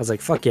 I was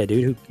like, fuck yeah,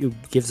 dude, who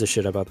gives a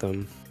shit about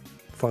them?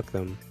 Fuck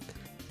them.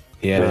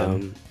 Yeah.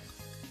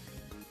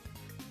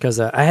 Because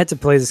I had to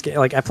play this game.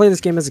 Like, I played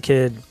this game as a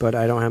kid, but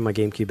I don't have my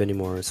GameCube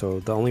anymore. So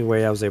the only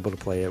way I was able to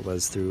play it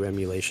was through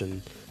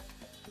emulation.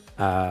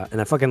 And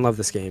I fucking love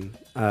this game.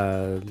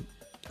 And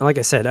like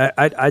I said,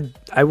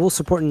 I will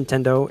support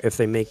Nintendo if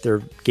they make their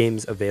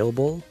games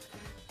available.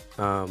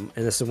 And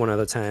this is one of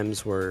the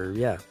times where,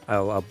 yeah,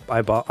 I'll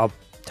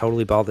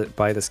totally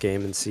buy this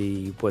game and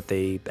see what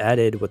they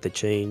added, what they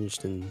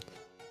changed, and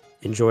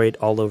enjoy it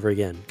all over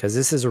again. Because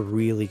this is a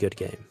really good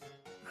game.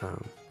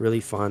 Really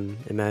fun,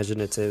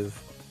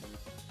 imaginative.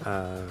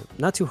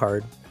 Not too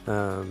hard.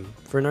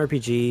 For an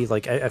RPG,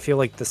 like I feel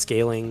like the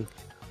scaling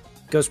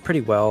goes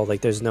pretty well.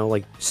 Like there's no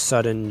like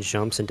sudden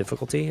jumps in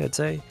difficulty, I'd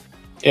say.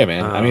 Yeah,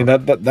 man. I mean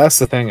that's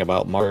the thing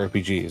about Mario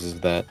RPGs is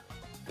that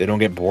they don't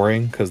get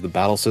boring because the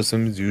battle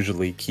systems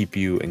usually keep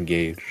you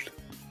engaged.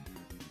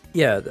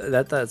 Yeah,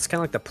 that's kind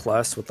of like the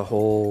plus with the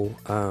whole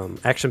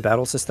action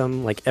battle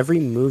system. Like every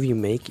move you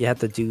make, you have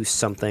to do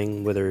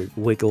something, whether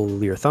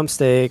wiggle your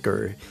thumbstick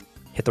or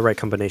hit the right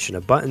combination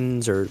of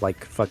buttons or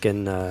like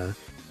fucking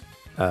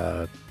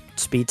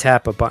speed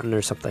tap a button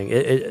or something.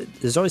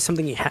 There's always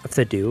something you have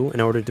to do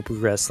in order to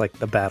progress like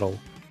the battle.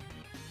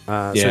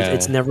 So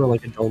it's never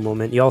like a dull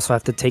moment. You also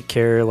have to take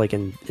care, like,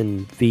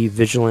 and be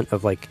vigilant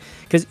of like,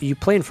 because you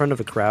play in front of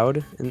a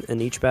crowd in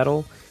each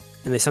battle,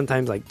 and they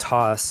sometimes like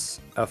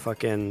toss a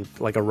fucking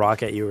like a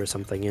rock at you or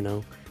something, you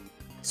know.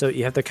 So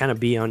you have to kind of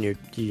be on your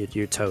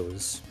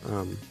toes,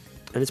 and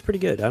it's pretty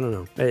good. I don't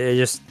know. It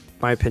just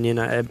my opinion.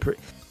 I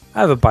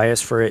have a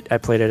bias for it. I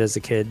played it as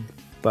a kid,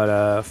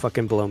 but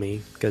fucking blow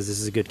me because this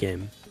is a good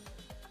game.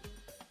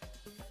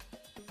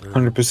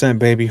 100%,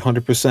 baby,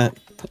 100%.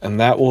 And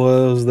that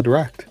was the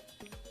direct.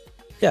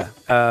 Yeah,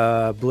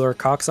 blew our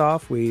cocks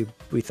off. We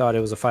thought it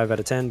was a 5 out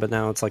of 10, but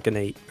now it's like an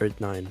 8 or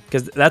 9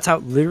 because that's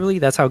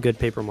how good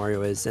Paper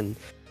Mario is and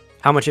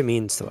how much it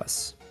means to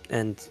us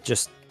and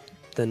just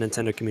the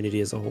Nintendo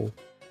community as a whole.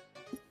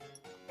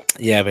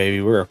 Yeah,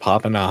 baby, we were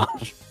popping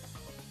off.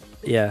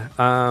 Yeah,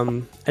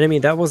 and I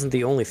mean that wasn't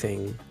the only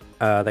thing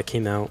that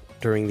came out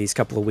during these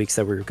couple of weeks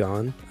that we were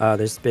gone.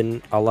 There's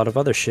been a lot of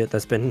other shit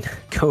that's been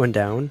going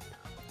down,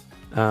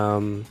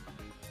 and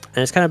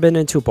it's kind of been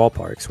in two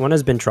ballparks. One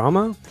has been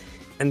drama,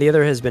 and the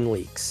other has been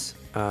leaks.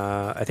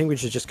 I think we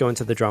should just go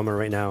into the drama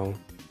right now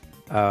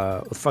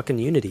with fucking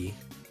Unity.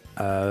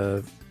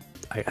 I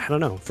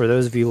don't know. For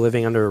those of you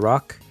living under a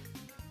rock,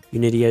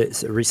 Unity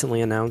has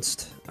recently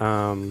announced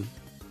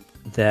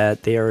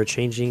that they are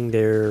changing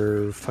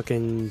their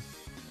fucking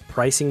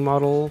pricing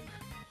model.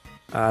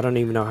 I don't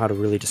even know how to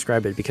really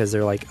describe it because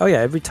they're like, oh yeah,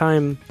 every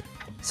time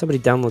somebody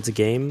downloads a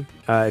game,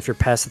 if you're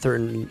past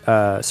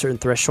a certain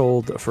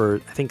threshold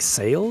for, I think,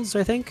 sales,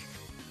 they're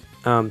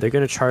going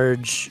to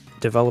charge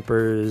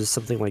developers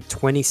something like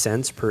 20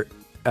 cents per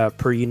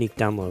unique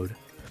download.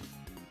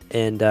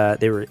 And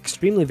they were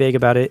extremely vague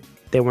about it.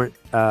 They weren't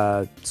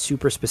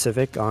super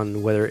specific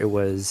on whether it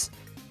was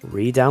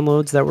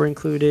re-downloads that were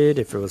included,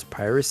 if it was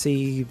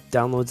piracy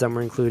downloads that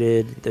were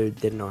included. They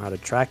didn't know how to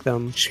track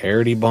them.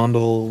 Charity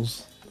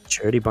bundles.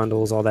 charity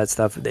bundles, all that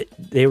stuff.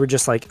 They were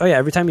just like, oh yeah,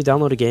 every time you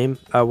download a game,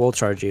 we'll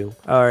charge you.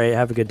 All right,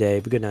 have a good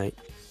day, good night.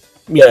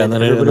 Yeah, and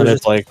then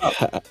it's like,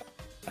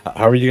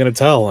 how are you gonna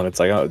tell? And it's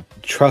like, oh,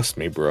 trust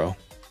me, bro.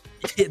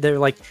 They're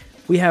like,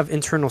 we have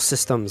internal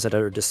systems at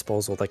our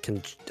disposal that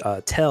can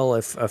tell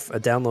if a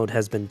download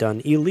has been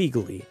done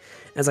illegally.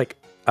 And it's like,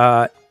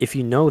 if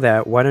you know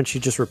that, why don't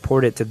you just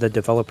report it to the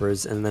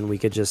developers, and then we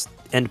could just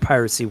end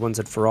piracy once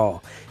and for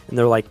all? And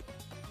they're like,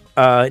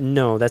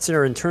 no, that's in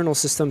our internal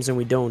systems, and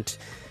we don't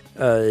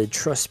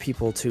trust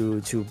people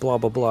to blah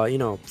blah blah. You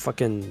know,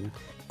 fucking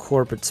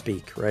corporate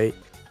speak, right?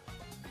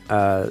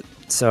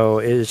 So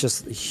it was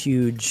just a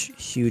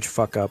huge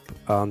fuck up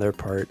on their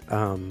part.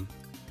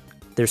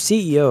 Their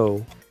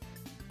CEO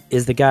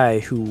is the guy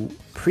who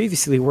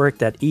previously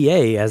worked at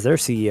EA as their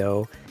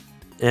CEO,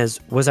 and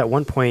was at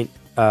one point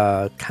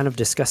kind of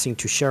discussing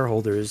to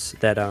shareholders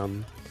that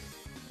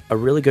a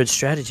really good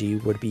strategy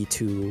would be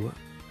to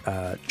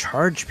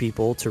charge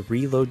people to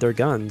reload their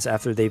guns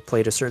after they've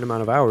played a certain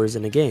amount of hours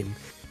in a game.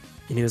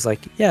 And he was like,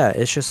 yeah,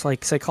 it's just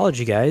like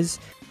psychology, guys.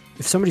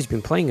 If somebody's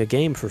been playing a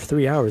game for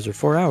 3 hours or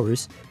 4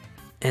 hours,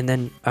 and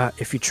then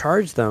if you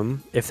charge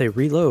them, if they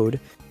reload,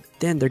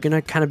 then they're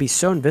gonna kind of be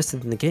so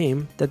invested in the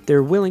game that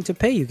they're willing to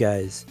pay you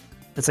guys.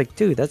 It's like,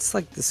 dude, that's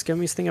like the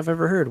scummiest thing I've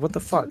ever heard. What the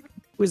fuck?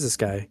 Who is this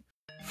guy?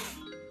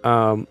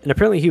 And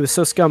apparently he was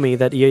so scummy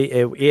that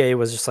EA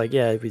was just like,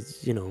 yeah,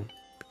 you know,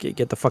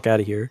 get the fuck out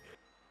of here.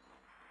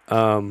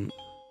 And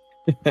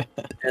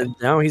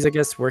now he's, I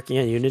guess, working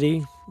at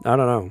Unity. I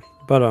don't know,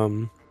 but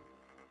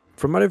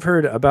from what I've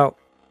heard, about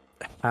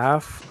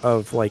half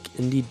of like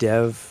indie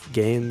dev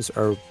games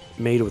are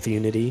made with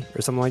Unity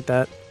or something like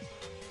that.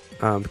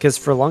 Because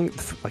for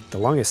the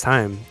longest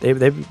time,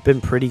 they've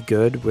been pretty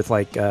good with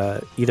like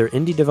either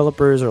indie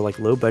developers or like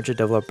low budget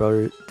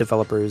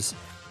developers.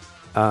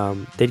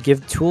 They'd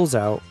give tools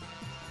out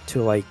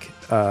to like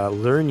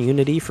learn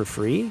Unity for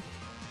free,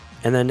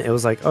 and then it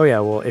was like, oh yeah,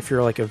 well, if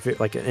you're like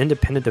an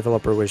independent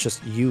developer, where it's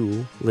just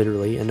you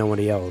literally and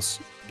nobody else,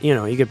 you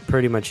know, you could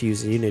pretty much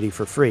use Unity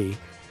for free.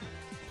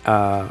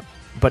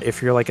 But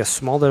if you're like a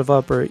small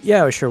developer,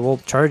 yeah, sure, we'll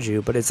charge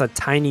you, but it's a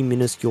tiny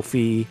minuscule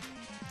fee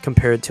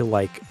compared to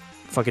like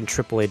fucking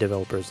AAA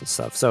developers and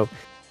stuff. So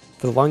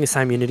for the longest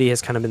time, Unity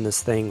has kind of been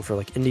this thing for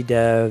like indie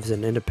devs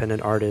and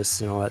independent artists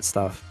and all that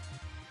stuff.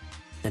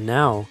 And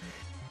now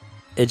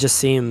it just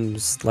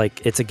seems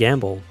like it's a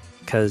gamble,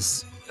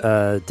 because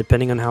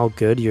depending on how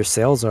good your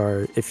sales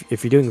are,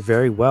 if you're doing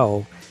very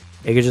well,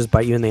 it could just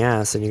bite you in the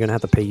ass and you're gonna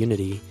have to pay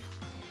Unity.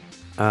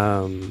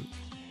 Man,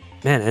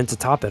 and to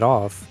top it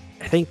off,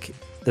 I think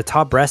the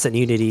top brass at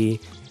Unity,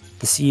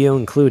 the CEO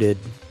included,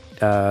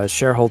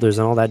 shareholders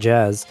and all that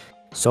jazz,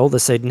 sold a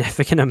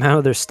significant amount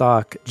of their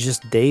stock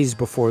just days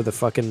before the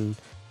fucking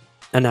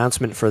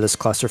announcement for this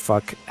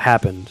clusterfuck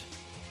happened.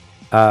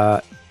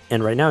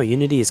 And right now,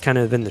 Unity is kind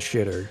of in the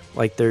shitter.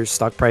 Like, their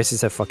stock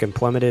prices have fucking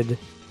plummeted.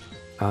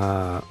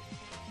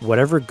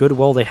 Whatever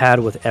goodwill they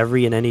had with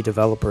every and any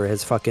developer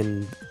has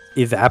fucking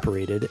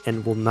evaporated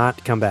and will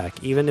not come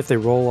back. Even if they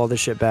roll all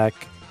this shit back,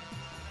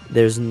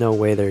 there's no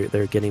way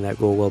they're getting that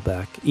goodwill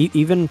back.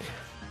 Even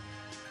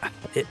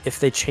if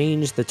they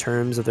change the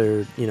terms of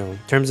their, you know,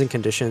 terms and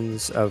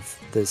conditions of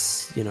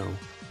this, you know,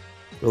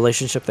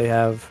 relationship they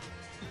have,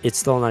 it's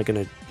still not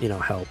going to, you know,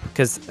 help.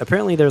 Because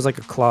apparently there's like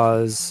a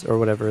clause or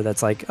whatever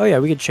that's like, oh yeah,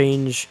 we could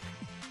change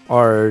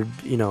our,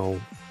 you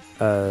know,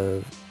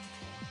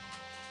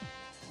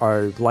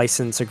 our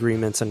license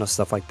agreements and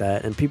stuff like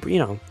that. And people, you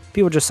know,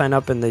 people just sign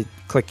up and they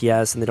click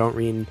yes, and they don't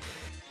read,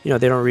 you know,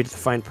 they don't read the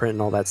fine print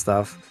and all that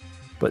stuff.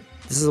 But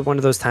this is one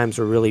of those times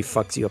where it really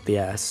fucks you up the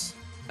ass,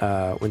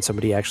 when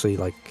somebody actually,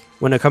 like,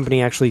 when a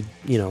company actually,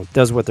 you know,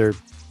 does what they're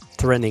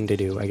threatening to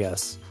do, I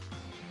guess.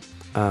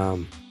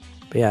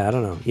 But yeah, I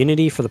don't know.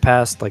 Unity for the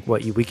past, like,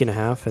 what, week and a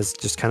half has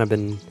just kind of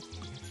been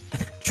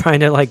trying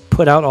to, like,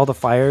 put out all the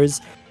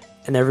fires,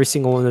 and every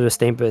single one of the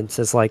statements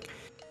is like,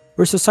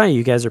 we're so sorry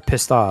you guys are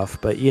pissed off,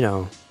 but, you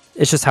know,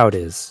 it's just how it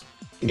is.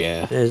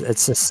 Yeah.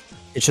 It's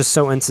just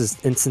so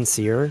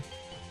insincere,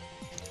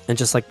 and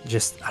just I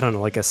don't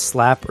know, like a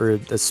slap, or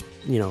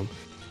you know,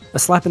 a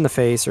slap in the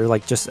face, or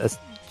like just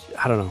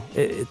I don't know.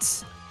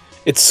 It's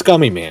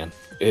scummy, man.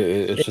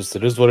 It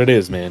is what it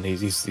is, man.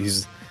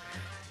 He's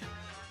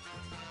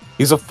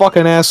a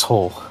fucking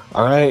asshole.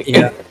 All right.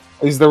 Yeah.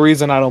 He's the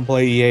reason I don't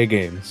play EA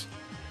games.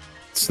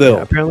 Still.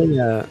 Yeah, apparently,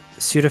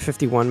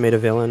 Suda51 made a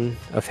villain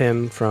of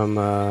him from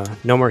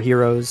No More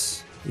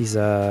Heroes. He's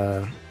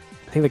I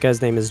think the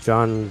guy's name is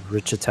John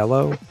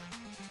Riccitello,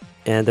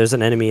 and there's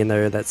an enemy in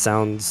there that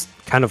sounds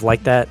kind of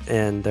like that,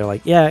 and they're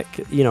like, yeah,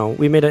 you know,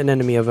 we made an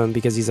enemy of him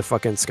because he's a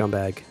fucking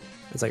scumbag.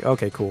 It's like,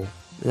 okay, cool.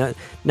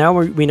 Now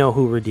we know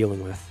who we're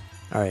dealing with.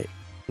 All right,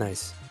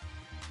 nice.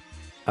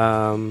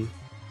 Yeah,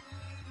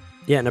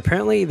 and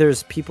apparently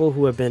there's people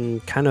who have been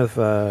kind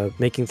of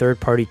making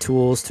third-party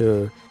tools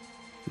to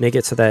make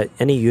it so that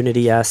any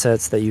Unity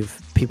assets that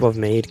people have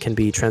made can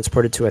be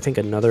transported to, I think,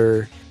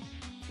 another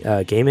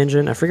game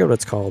engine. I forget what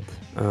it's called.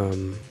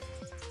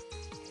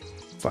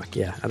 Fuck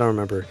yeah, I don't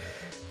remember.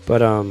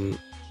 But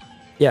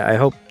yeah, I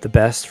hope the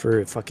best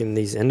for fucking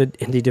these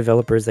indie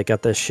developers that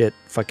got this shit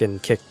fucking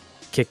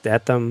kicked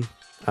at them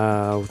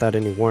without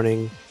any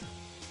warning.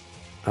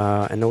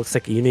 And it looks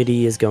like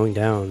Unity is going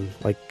down.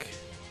 Like,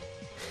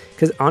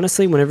 because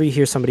honestly, whenever you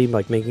hear somebody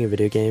like making a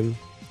video game,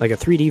 like a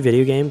 3D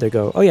video game, they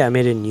go, "Oh yeah, I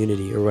made it in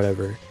Unity or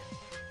whatever."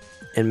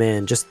 And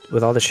man, just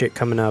with all the shit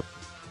coming up,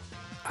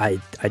 I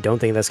don't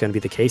think that's going to be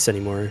the case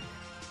anymore.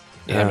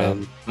 Yeah,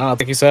 man. No, I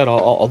think you said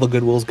all the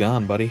goodwill's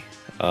gone, buddy.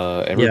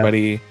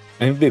 Everybody,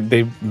 I think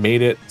they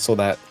made it so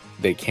that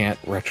they can't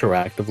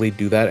retroactively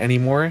do that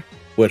anymore.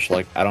 Which,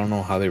 like, I don't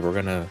know how they were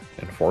gonna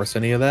enforce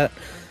any of that.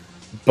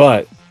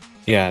 But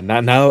yeah,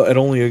 now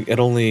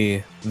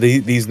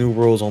these new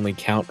rules only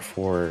count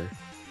for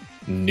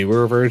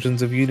newer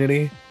versions of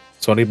Unity.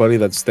 So anybody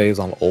that stays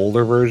on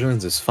older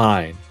versions is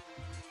fine.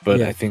 But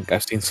Yeah. I think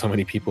I've seen so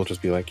many people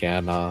just be like, "Yeah,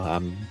 nah,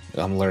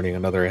 I'm learning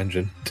another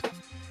engine."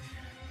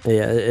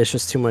 Yeah, it's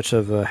just too much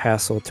of a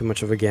hassle, too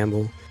much of a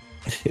gamble.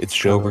 It's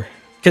Joker.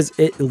 Because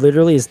it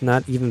literally is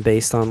not even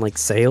based on like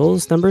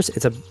sales numbers.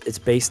 It's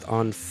based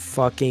on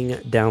fucking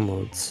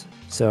downloads.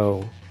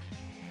 So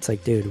it's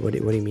like, dude, what do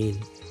you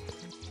mean?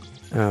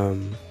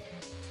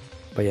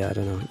 But yeah, I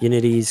don't know.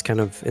 Unity's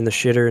kind of in the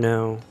shitter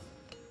now.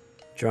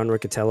 John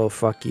Riccatello,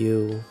 fuck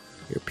you.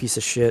 You're a piece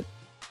of shit.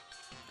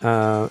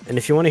 And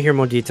if you want to hear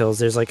more details,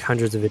 there's like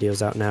hundreds of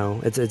videos out now.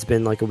 It's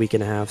been like a week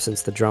and a half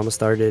since the drama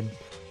started.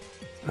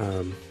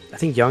 I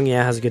think Young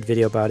Yeah has a good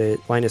video about it.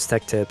 Linus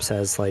Tech Tips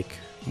has like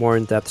more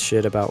in-depth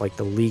shit about like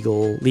the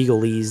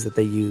legalese that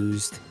they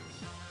used.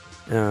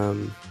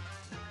 But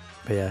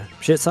yeah,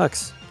 shit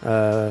sucks.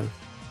 Yeah,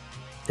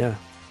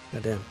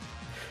 goddamn.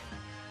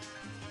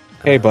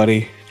 Hey,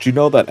 buddy, did you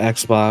know that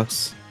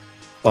Xbox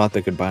thought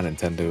they could buy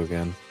Nintendo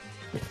again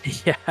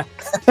Yeah.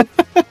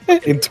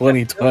 in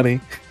 2020?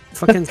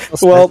 Fucking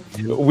Well,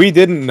 we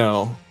didn't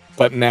know,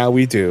 but now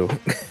we do.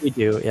 we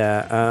do,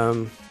 yeah.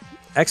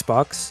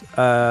 Xbox,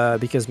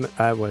 because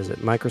what is it?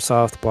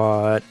 Microsoft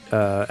bought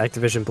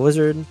Activision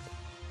Blizzard,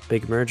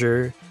 big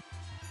merger.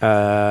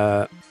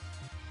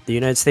 The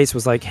United States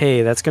was like,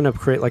 "Hey, that's gonna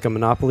create like a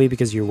monopoly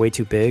because you're way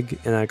too big,"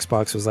 and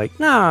Xbox was like,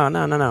 "No."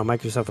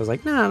 Microsoft was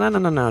like, "No,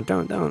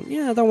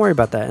 don't worry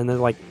about that." And they're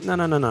like,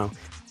 "No.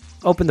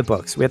 Open the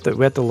books. We have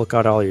to look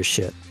at all your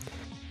shit."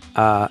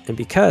 And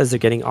because they're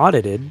getting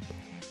audited,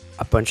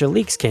 a bunch of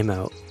leaks came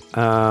out.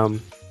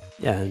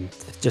 Yeah, and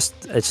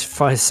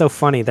it's so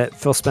funny that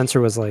Phil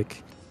Spencer was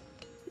like,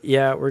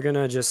 "Yeah, we're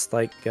gonna just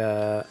like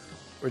buy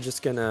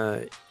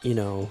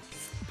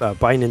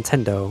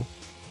Nintendo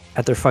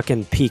at their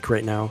fucking peak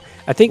right now."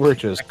 I think We're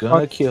just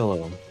gonna kill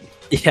them.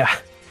 Yeah,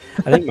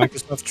 I think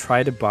Microsoft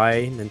tried to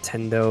buy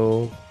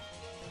Nintendo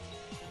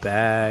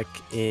back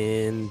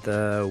in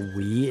the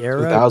Wii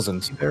era.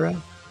 2000s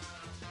era.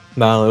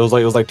 No, it was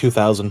like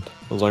 2000. It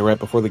was like right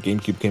before the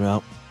GameCube came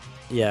out.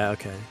 Yeah.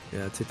 Okay.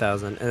 Yeah.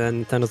 2000, and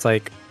then Nintendo's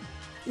like,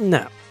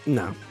 No.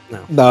 No,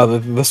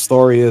 the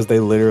story is they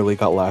literally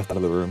got laughed out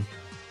of the room.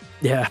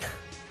 Yeah.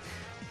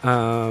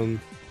 And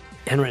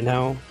right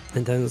now,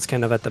 Nintendo's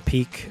kind of at the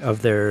peak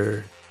of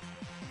their.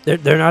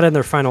 They're not in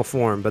their final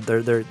form, but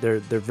they're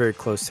very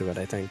close to it,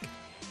 I think.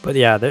 But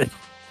yeah, they're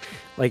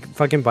like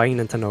fucking buying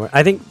Nintendo.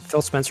 I think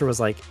Phil Spencer was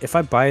like, if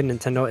I buy a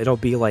Nintendo, it'll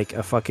be like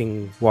a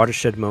fucking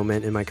watershed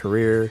moment in my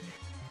career.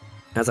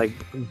 And I was like,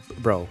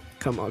 bro,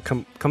 come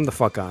the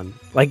fuck on,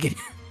 like,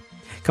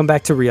 come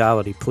back to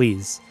reality,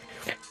 please.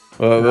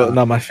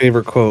 Now my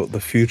favorite quote: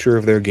 "The future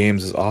of their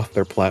games is off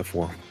their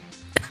platform."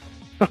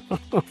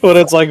 But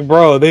it's like,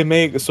 bro, they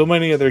make so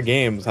many of their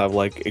games have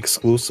like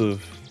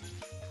exclusive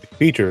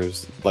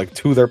features like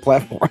to their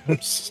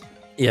platforms.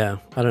 Yeah,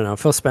 I don't know.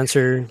 Phil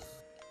Spencer,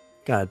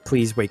 God,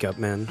 please wake up,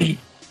 man.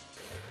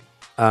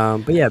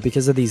 But yeah,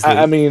 because of these.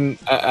 I mean,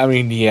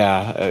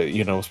 yeah,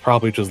 it's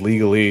probably just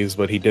legalese,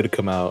 but he did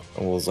come out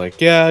and was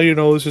like, yeah,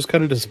 it's just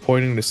kind of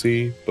disappointing to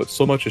see, but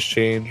so much has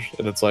changed,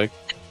 and it's like,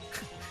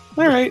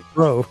 all right,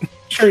 bro,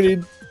 sure,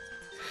 dude.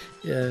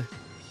 Yeah.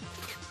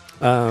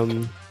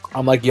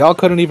 I'm like, y'all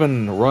couldn't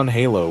even run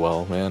Halo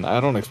well, man. I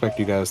don't expect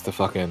you guys to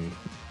fucking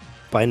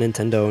buy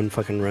Nintendo and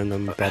fucking run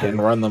them better.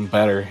 And run them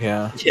better,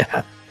 yeah.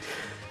 Yeah.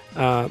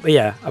 But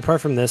yeah,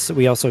 apart from this,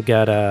 we also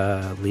got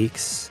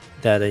leaks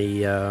that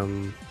a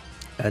new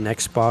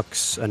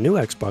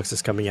Xbox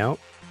is coming out.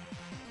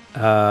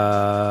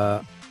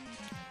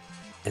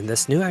 And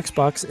this new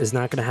Xbox is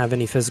not going to have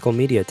any physical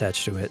media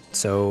attached to it.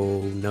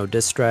 So no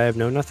disk drive,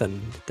 no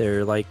nothing.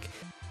 They're like,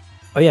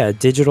 oh yeah,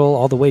 digital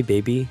all the way,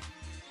 baby.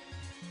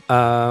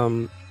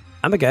 I'm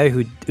a guy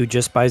who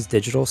just buys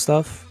digital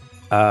stuff.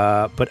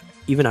 But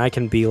even I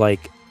can be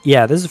like,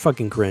 yeah, this is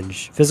fucking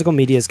cringe. Physical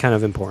media is kind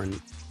of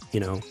important,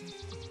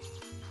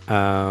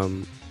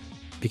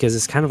 because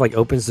it's kind of like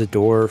opens the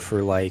door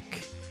for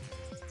like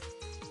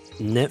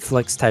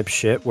Netflix type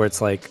shit where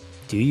it's like,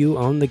 do you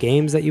own the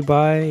games that you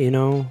buy?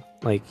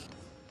 Like,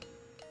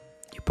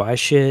 you buy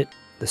shit,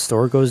 the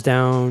store goes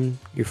down,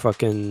 your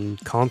fucking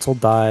console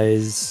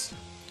dies,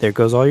 there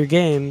goes all your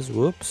games,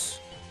 whoops.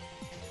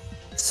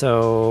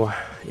 So,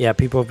 yeah,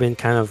 people have been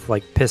kind of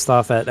like pissed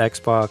off at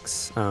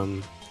Xbox.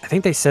 I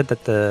think they said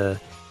that the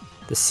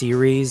the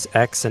Series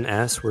X and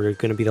S were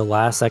going to be the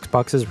last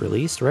Xboxes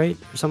released, right,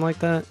 or something like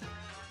that.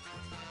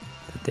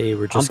 That they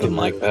were just Something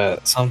like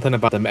that. Something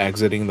about them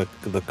exiting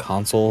the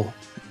console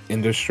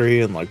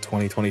industry in like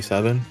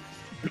 2027.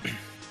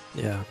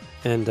 Yeah,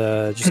 and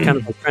just kind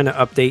of like trying to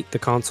update the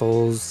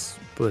consoles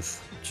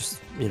with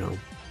just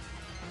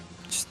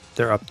just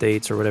their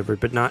updates or whatever,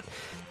 but not.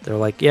 They're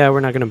like, yeah,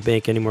 we're not going to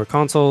make any more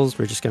consoles.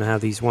 We're just going to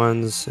have these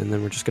ones, and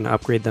then we're just going to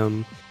upgrade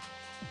them.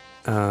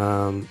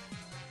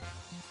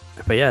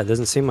 But yeah, it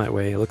doesn't seem that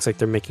way. It looks like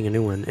they're making a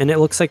new one, and it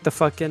looks like the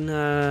fucking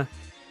the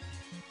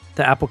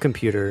Apple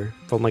computer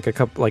from like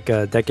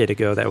a decade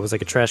ago that was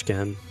like a trash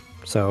can.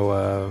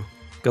 So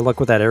good luck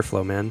with that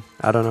airflow, man.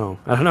 I don't know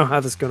how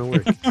this is gonna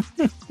work.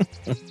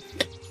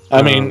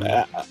 I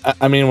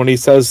mean, when he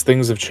says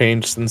things have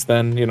changed since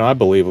then, I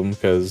believe him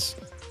because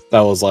that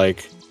was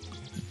like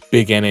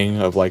beginning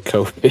of like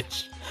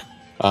COVID.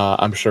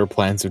 I'm sure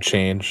plans have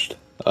changed.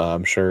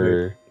 I'm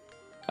sure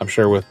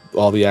with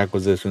all the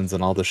acquisitions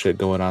and all the shit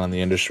going on in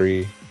the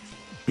industry,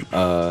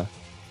 a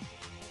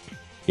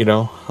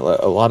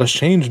lot has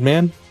changed,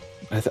 man.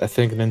 I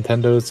think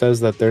Nintendo says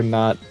that they're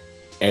not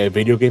a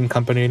video game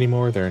company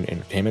anymore. They're an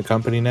entertainment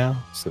company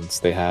now, since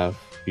they have,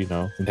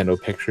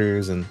 Nintendo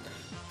Pictures and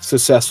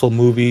successful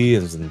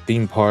movies and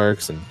theme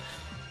parks. And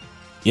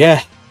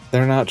yeah,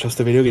 they're not just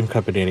a video game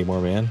company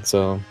anymore, man.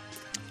 So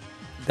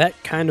that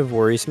kind of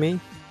worries me.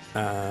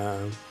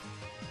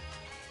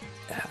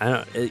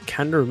 It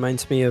kind of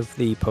reminds me of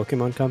the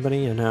Pokemon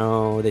Company and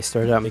how they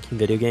started out making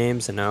video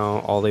games, and now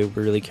all they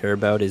really care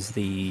about is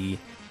the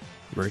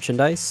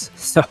merchandise.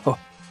 So,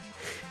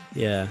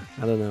 yeah,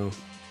 I don't know.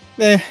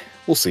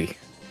 We'll see.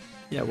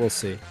 Yeah, we'll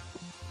see.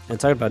 And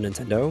talking about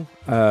Nintendo,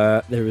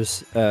 there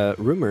was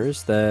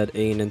rumors that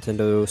a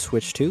Nintendo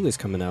Switch 2 is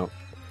coming out.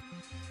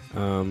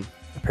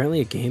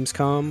 Apparently at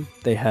Gamescom,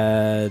 they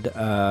had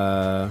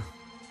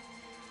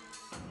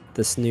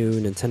this new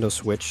Nintendo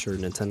Switch or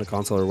Nintendo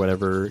console or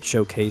whatever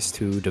showcased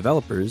to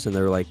developers, and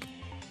they're like,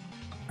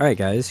 all right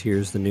guys,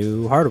 here's the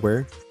new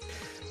hardware.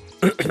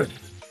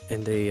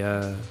 And they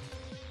I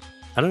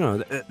don't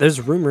know, there's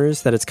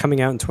rumors that it's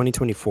coming out in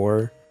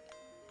 2024.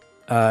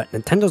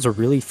 Nintendo's a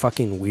really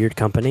fucking weird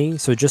company,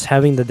 so just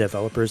having the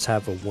developers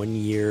have a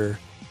 1-year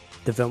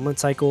development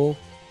cycle,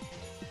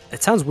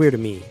 it sounds weird to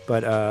me,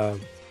 but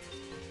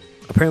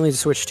apparently the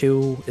Switch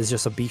 2 is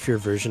just a beefier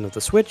version of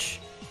the Switch.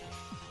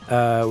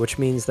 Which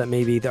means that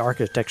maybe the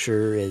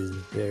architecture is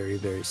very,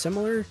 very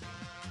similar.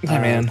 Yeah,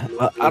 man.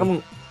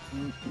 I'm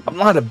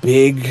not a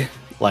big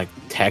like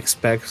tech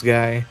specs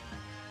guy.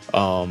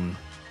 All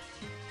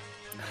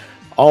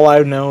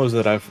I know is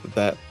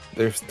that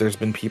there's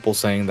been people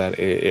saying that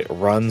it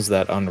runs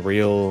that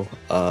Unreal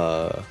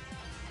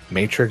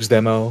Matrix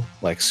demo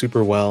like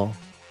super well.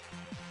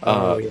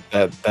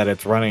 That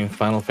it's running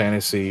Final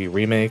Fantasy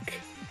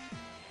Remake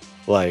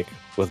like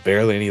with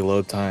barely any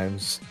load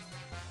times,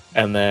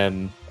 and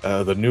then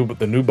the new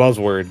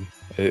buzzword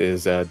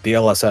is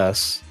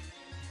DLSS,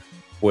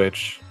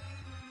 which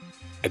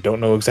I don't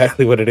know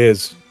exactly what it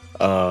is,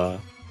 but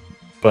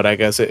I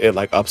guess it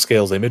like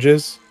upscales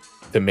images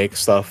to make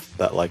stuff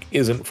that like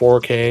isn't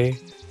 4K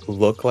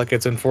look like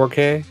it's in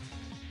 4K,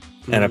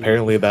 and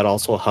apparently that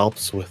also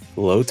helps with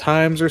load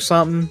times or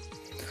something.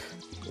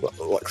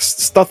 Like,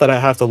 stuff that I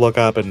have to look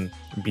up and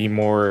be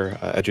more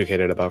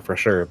educated about for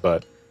sure.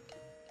 But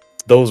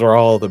those are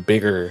all the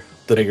bigger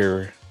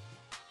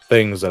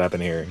things that I've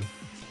been hearing.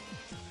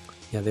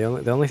 Yeah,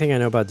 the only thing I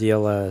know about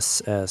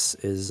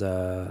DLSS is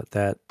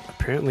that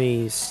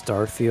apparently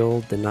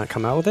Starfield did not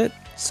come out with it,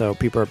 so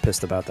people are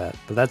pissed about that.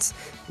 But that's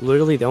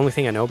literally the only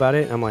thing I know about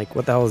it. I'm like,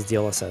 what the hell is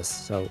DLSS?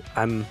 So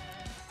I'm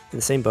in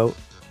the same boat.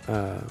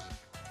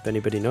 If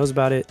anybody knows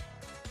about it,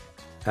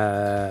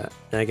 I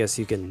guess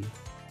you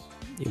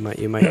might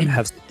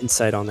have some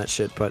insight on that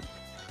shit. But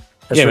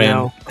as for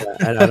now,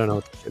 I don't know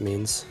what it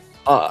means.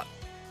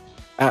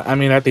 I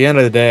mean, at the end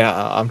of the day,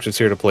 I'm just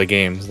here to play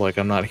games. Like,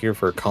 I'm not here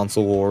for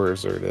console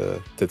wars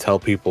or to tell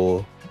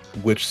people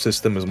which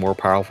system is more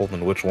powerful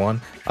than which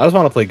one. I just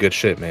want to play good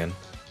shit, man.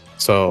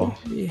 So,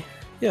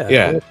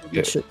 yeah.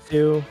 Good shit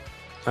too.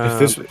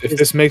 If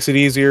this makes it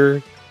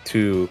easier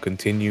to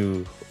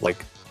continue,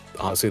 like,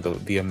 honestly,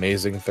 the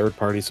amazing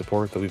third-party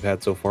support that we've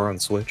had so far on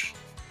Switch,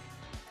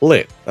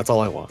 lit. That's all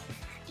I want.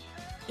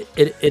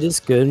 It is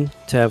good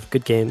to have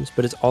good games,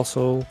 but it's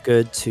also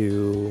good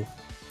to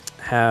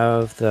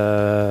have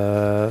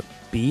the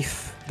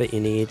beef that you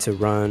need to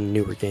run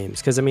newer games.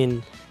 Because I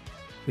mean,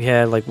 we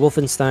had like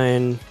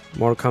Wolfenstein,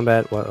 Mortal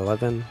Kombat,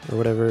 11 or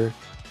whatever,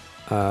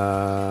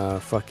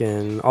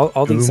 fucking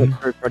all these like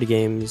third-party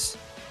games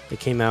that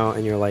came out,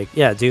 and you're like,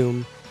 yeah,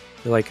 Doom.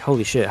 You're like,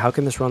 holy shit, how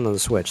can this run on the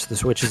Switch? The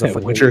Switch is a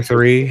fucking Witcher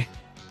 3.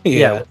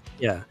 Yeah.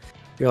 You're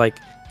like,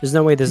 there's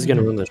no way this is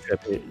gonna run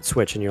the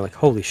Switch, and you're like,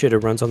 holy shit, it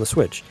runs on the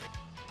Switch.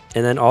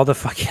 And then all the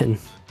fucking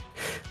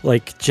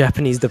like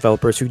Japanese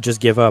developers who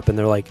just give up, and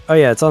they're like, oh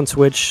yeah, it's on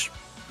Switch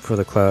for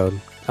the cloud,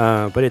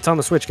 but it's on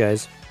the Switch,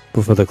 guys,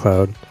 for the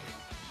cloud,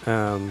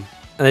 and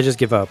they just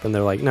give up, and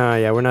they're like, nah,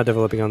 yeah, we're not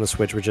developing on the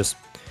Switch, we're just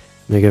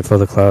making it for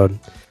the cloud.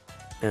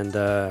 And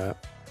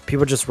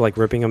people just like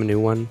ripping them a new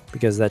one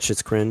because that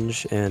shit's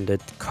cringe, and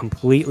it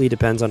completely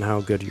depends on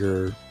how good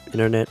your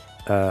internet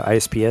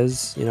ISP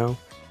is.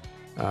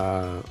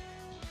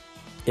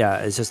 Yeah,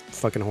 it's just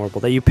fucking horrible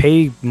that you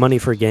pay money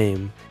for a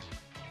game,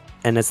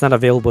 and it's not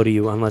available to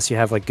you unless you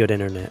have like good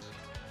internet.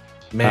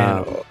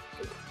 Man,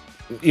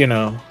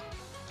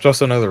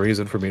 just another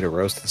reason for me to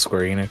roast the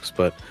Square Enix.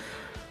 But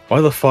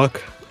why the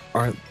fuck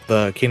aren't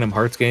the Kingdom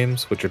Hearts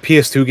games, which are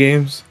PS2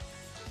 games?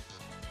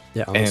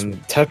 Yeah,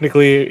 and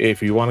technically,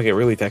 if you want to get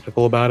really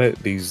technical about it,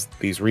 these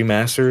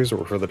remasters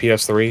were for the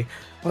PS3.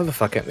 Why the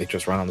fuck can't they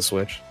just run on the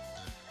Switch?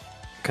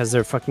 Because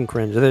they're fucking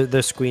cringe. They're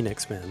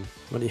Squeenix, man.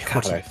 What do you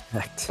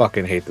expect?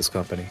 Fucking hate this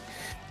company.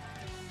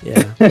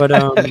 Yeah,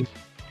 but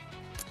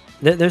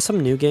there's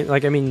some new game.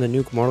 Like, I mean, the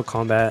new Mortal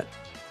Kombat.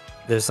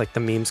 There's like the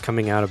memes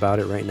coming out about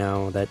it right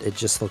now that it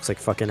just looks like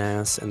fucking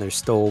ass, and they're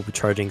still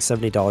charging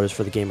 $70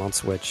 for the game on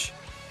Switch.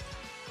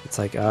 It's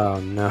like, oh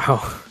no.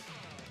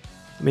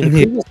 I mean, the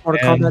previous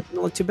Mortal Kombat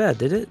didn't look too bad,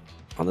 did it?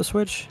 On the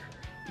Switch?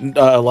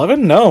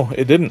 11? No,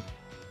 it didn't.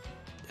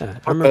 Yeah,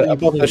 I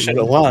bought that shit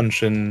at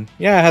launch, and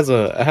yeah,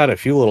 it had a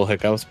few little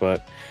hiccups,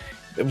 but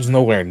it was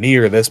nowhere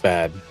near this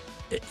bad.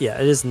 Yeah,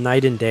 it is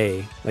night and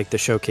day, like the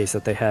showcase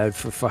that they had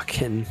for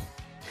fucking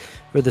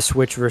for the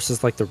Switch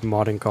versus like the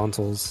modern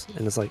consoles,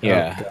 and it's like,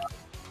 yeah.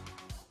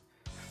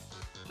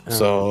 Oh,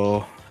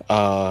 so,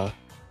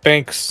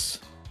 thanks,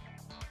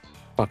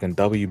 fucking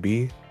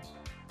WB.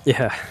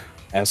 Yeah,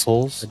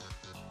 assholes.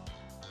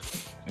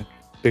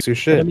 Fix your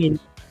shit. But, I mean,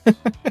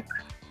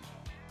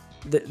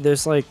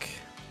 there's like,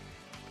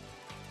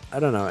 I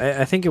don't know.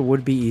 I think it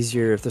would be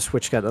easier if the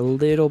Switch got a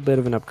little bit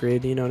of an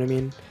upgrade. You know what I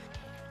mean?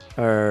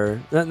 Or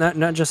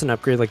not just an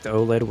upgrade like the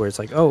OLED, where it's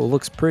like, oh, it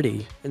looks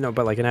pretty. No,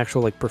 but like an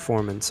actual like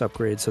performance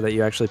upgrade, so that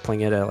you're actually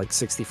playing it at like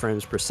 60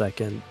 frames per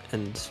second,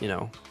 and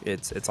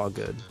it's all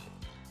good.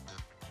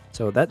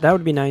 So that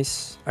would be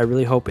nice. I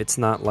really hope it's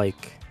not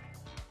like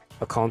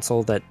a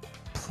console that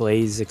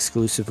plays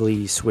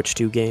exclusively Switch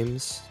 2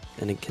 games,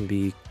 and it can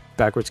be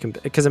backwards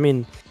because I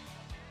mean,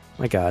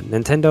 my god,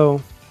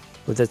 Nintendo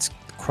with its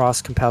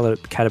cross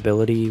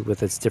compatibility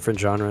with its different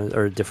genres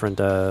or different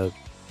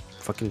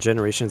fucking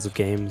generations of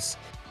games,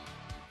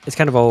 it's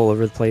kind of all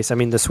over the place. I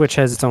mean, the Switch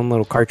has its own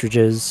little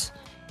cartridges,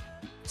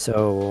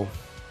 so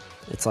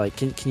it's like,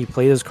 can you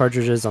play those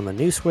cartridges on the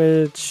new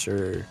Switch?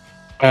 Or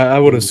I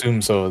would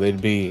assume so.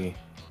 They'd be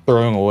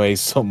throwing away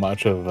so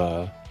much of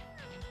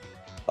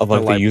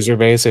like the user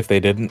base if they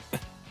didn't.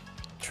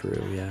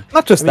 True, yeah.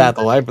 Not just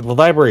the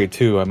library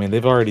too. I mean,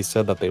 they've already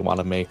said that they want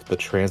to make the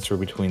transfer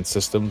between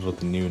systems with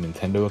the new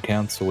Nintendo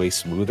accounts way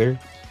smoother.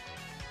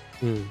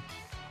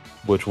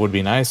 Which would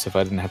be nice if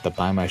I didn't have to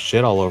buy my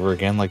shit all over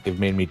again like they've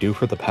made me do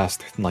for the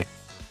past, like,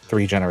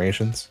 3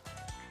 generations.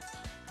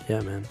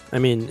 Yeah, man. I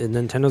mean,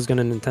 Nintendo's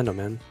gonna Nintendo,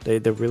 man. They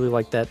really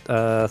like that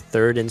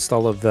third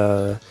install of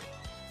The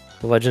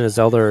Legend of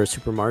Zelda or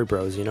Super Mario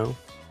Bros, You're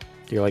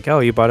like, oh,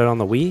 you bought it on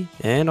the Wii,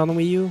 and on the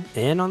Wii U,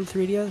 and on the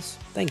 3DS?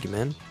 Thank you,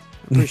 man.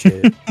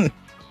 Appreciate it.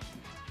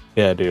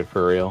 Yeah, dude,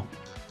 for real.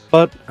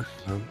 But,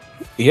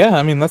 yeah,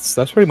 I mean, that's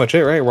pretty much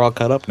it, right? We're all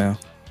caught up now.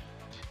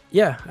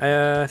 Yeah,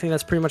 I think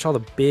that's pretty much all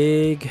the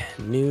big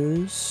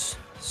news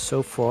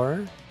so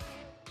far.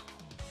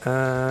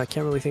 I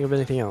can't really think of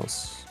anything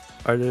else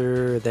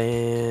other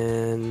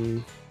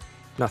than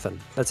nothing.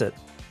 That's it.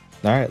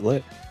 All right,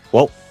 lit.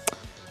 Well,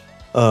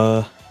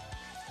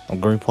 I'm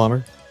Green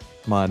Plumber.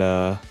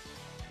 I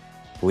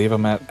believe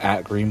I'm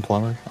at Green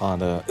Plumber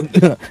on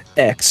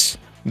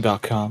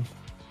X.com.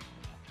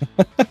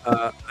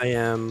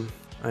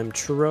 I'm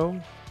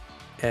Churro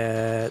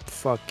at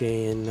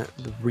fucking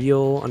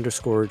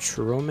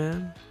real_Churro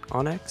man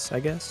on X, I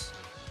guess.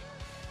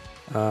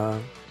 Yeah,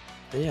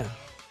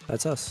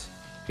 that's us.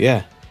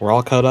 Yeah, we're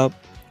all caught up.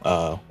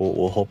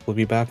 We'll hopefully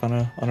be back on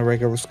a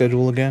regular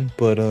schedule again.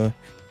 But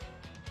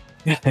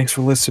yeah, thanks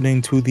for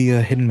listening to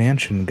the Hidden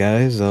Mansion,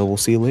 guys. We'll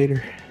see you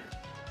later.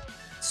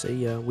 See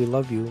ya. We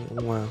love you.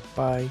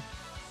 Bye.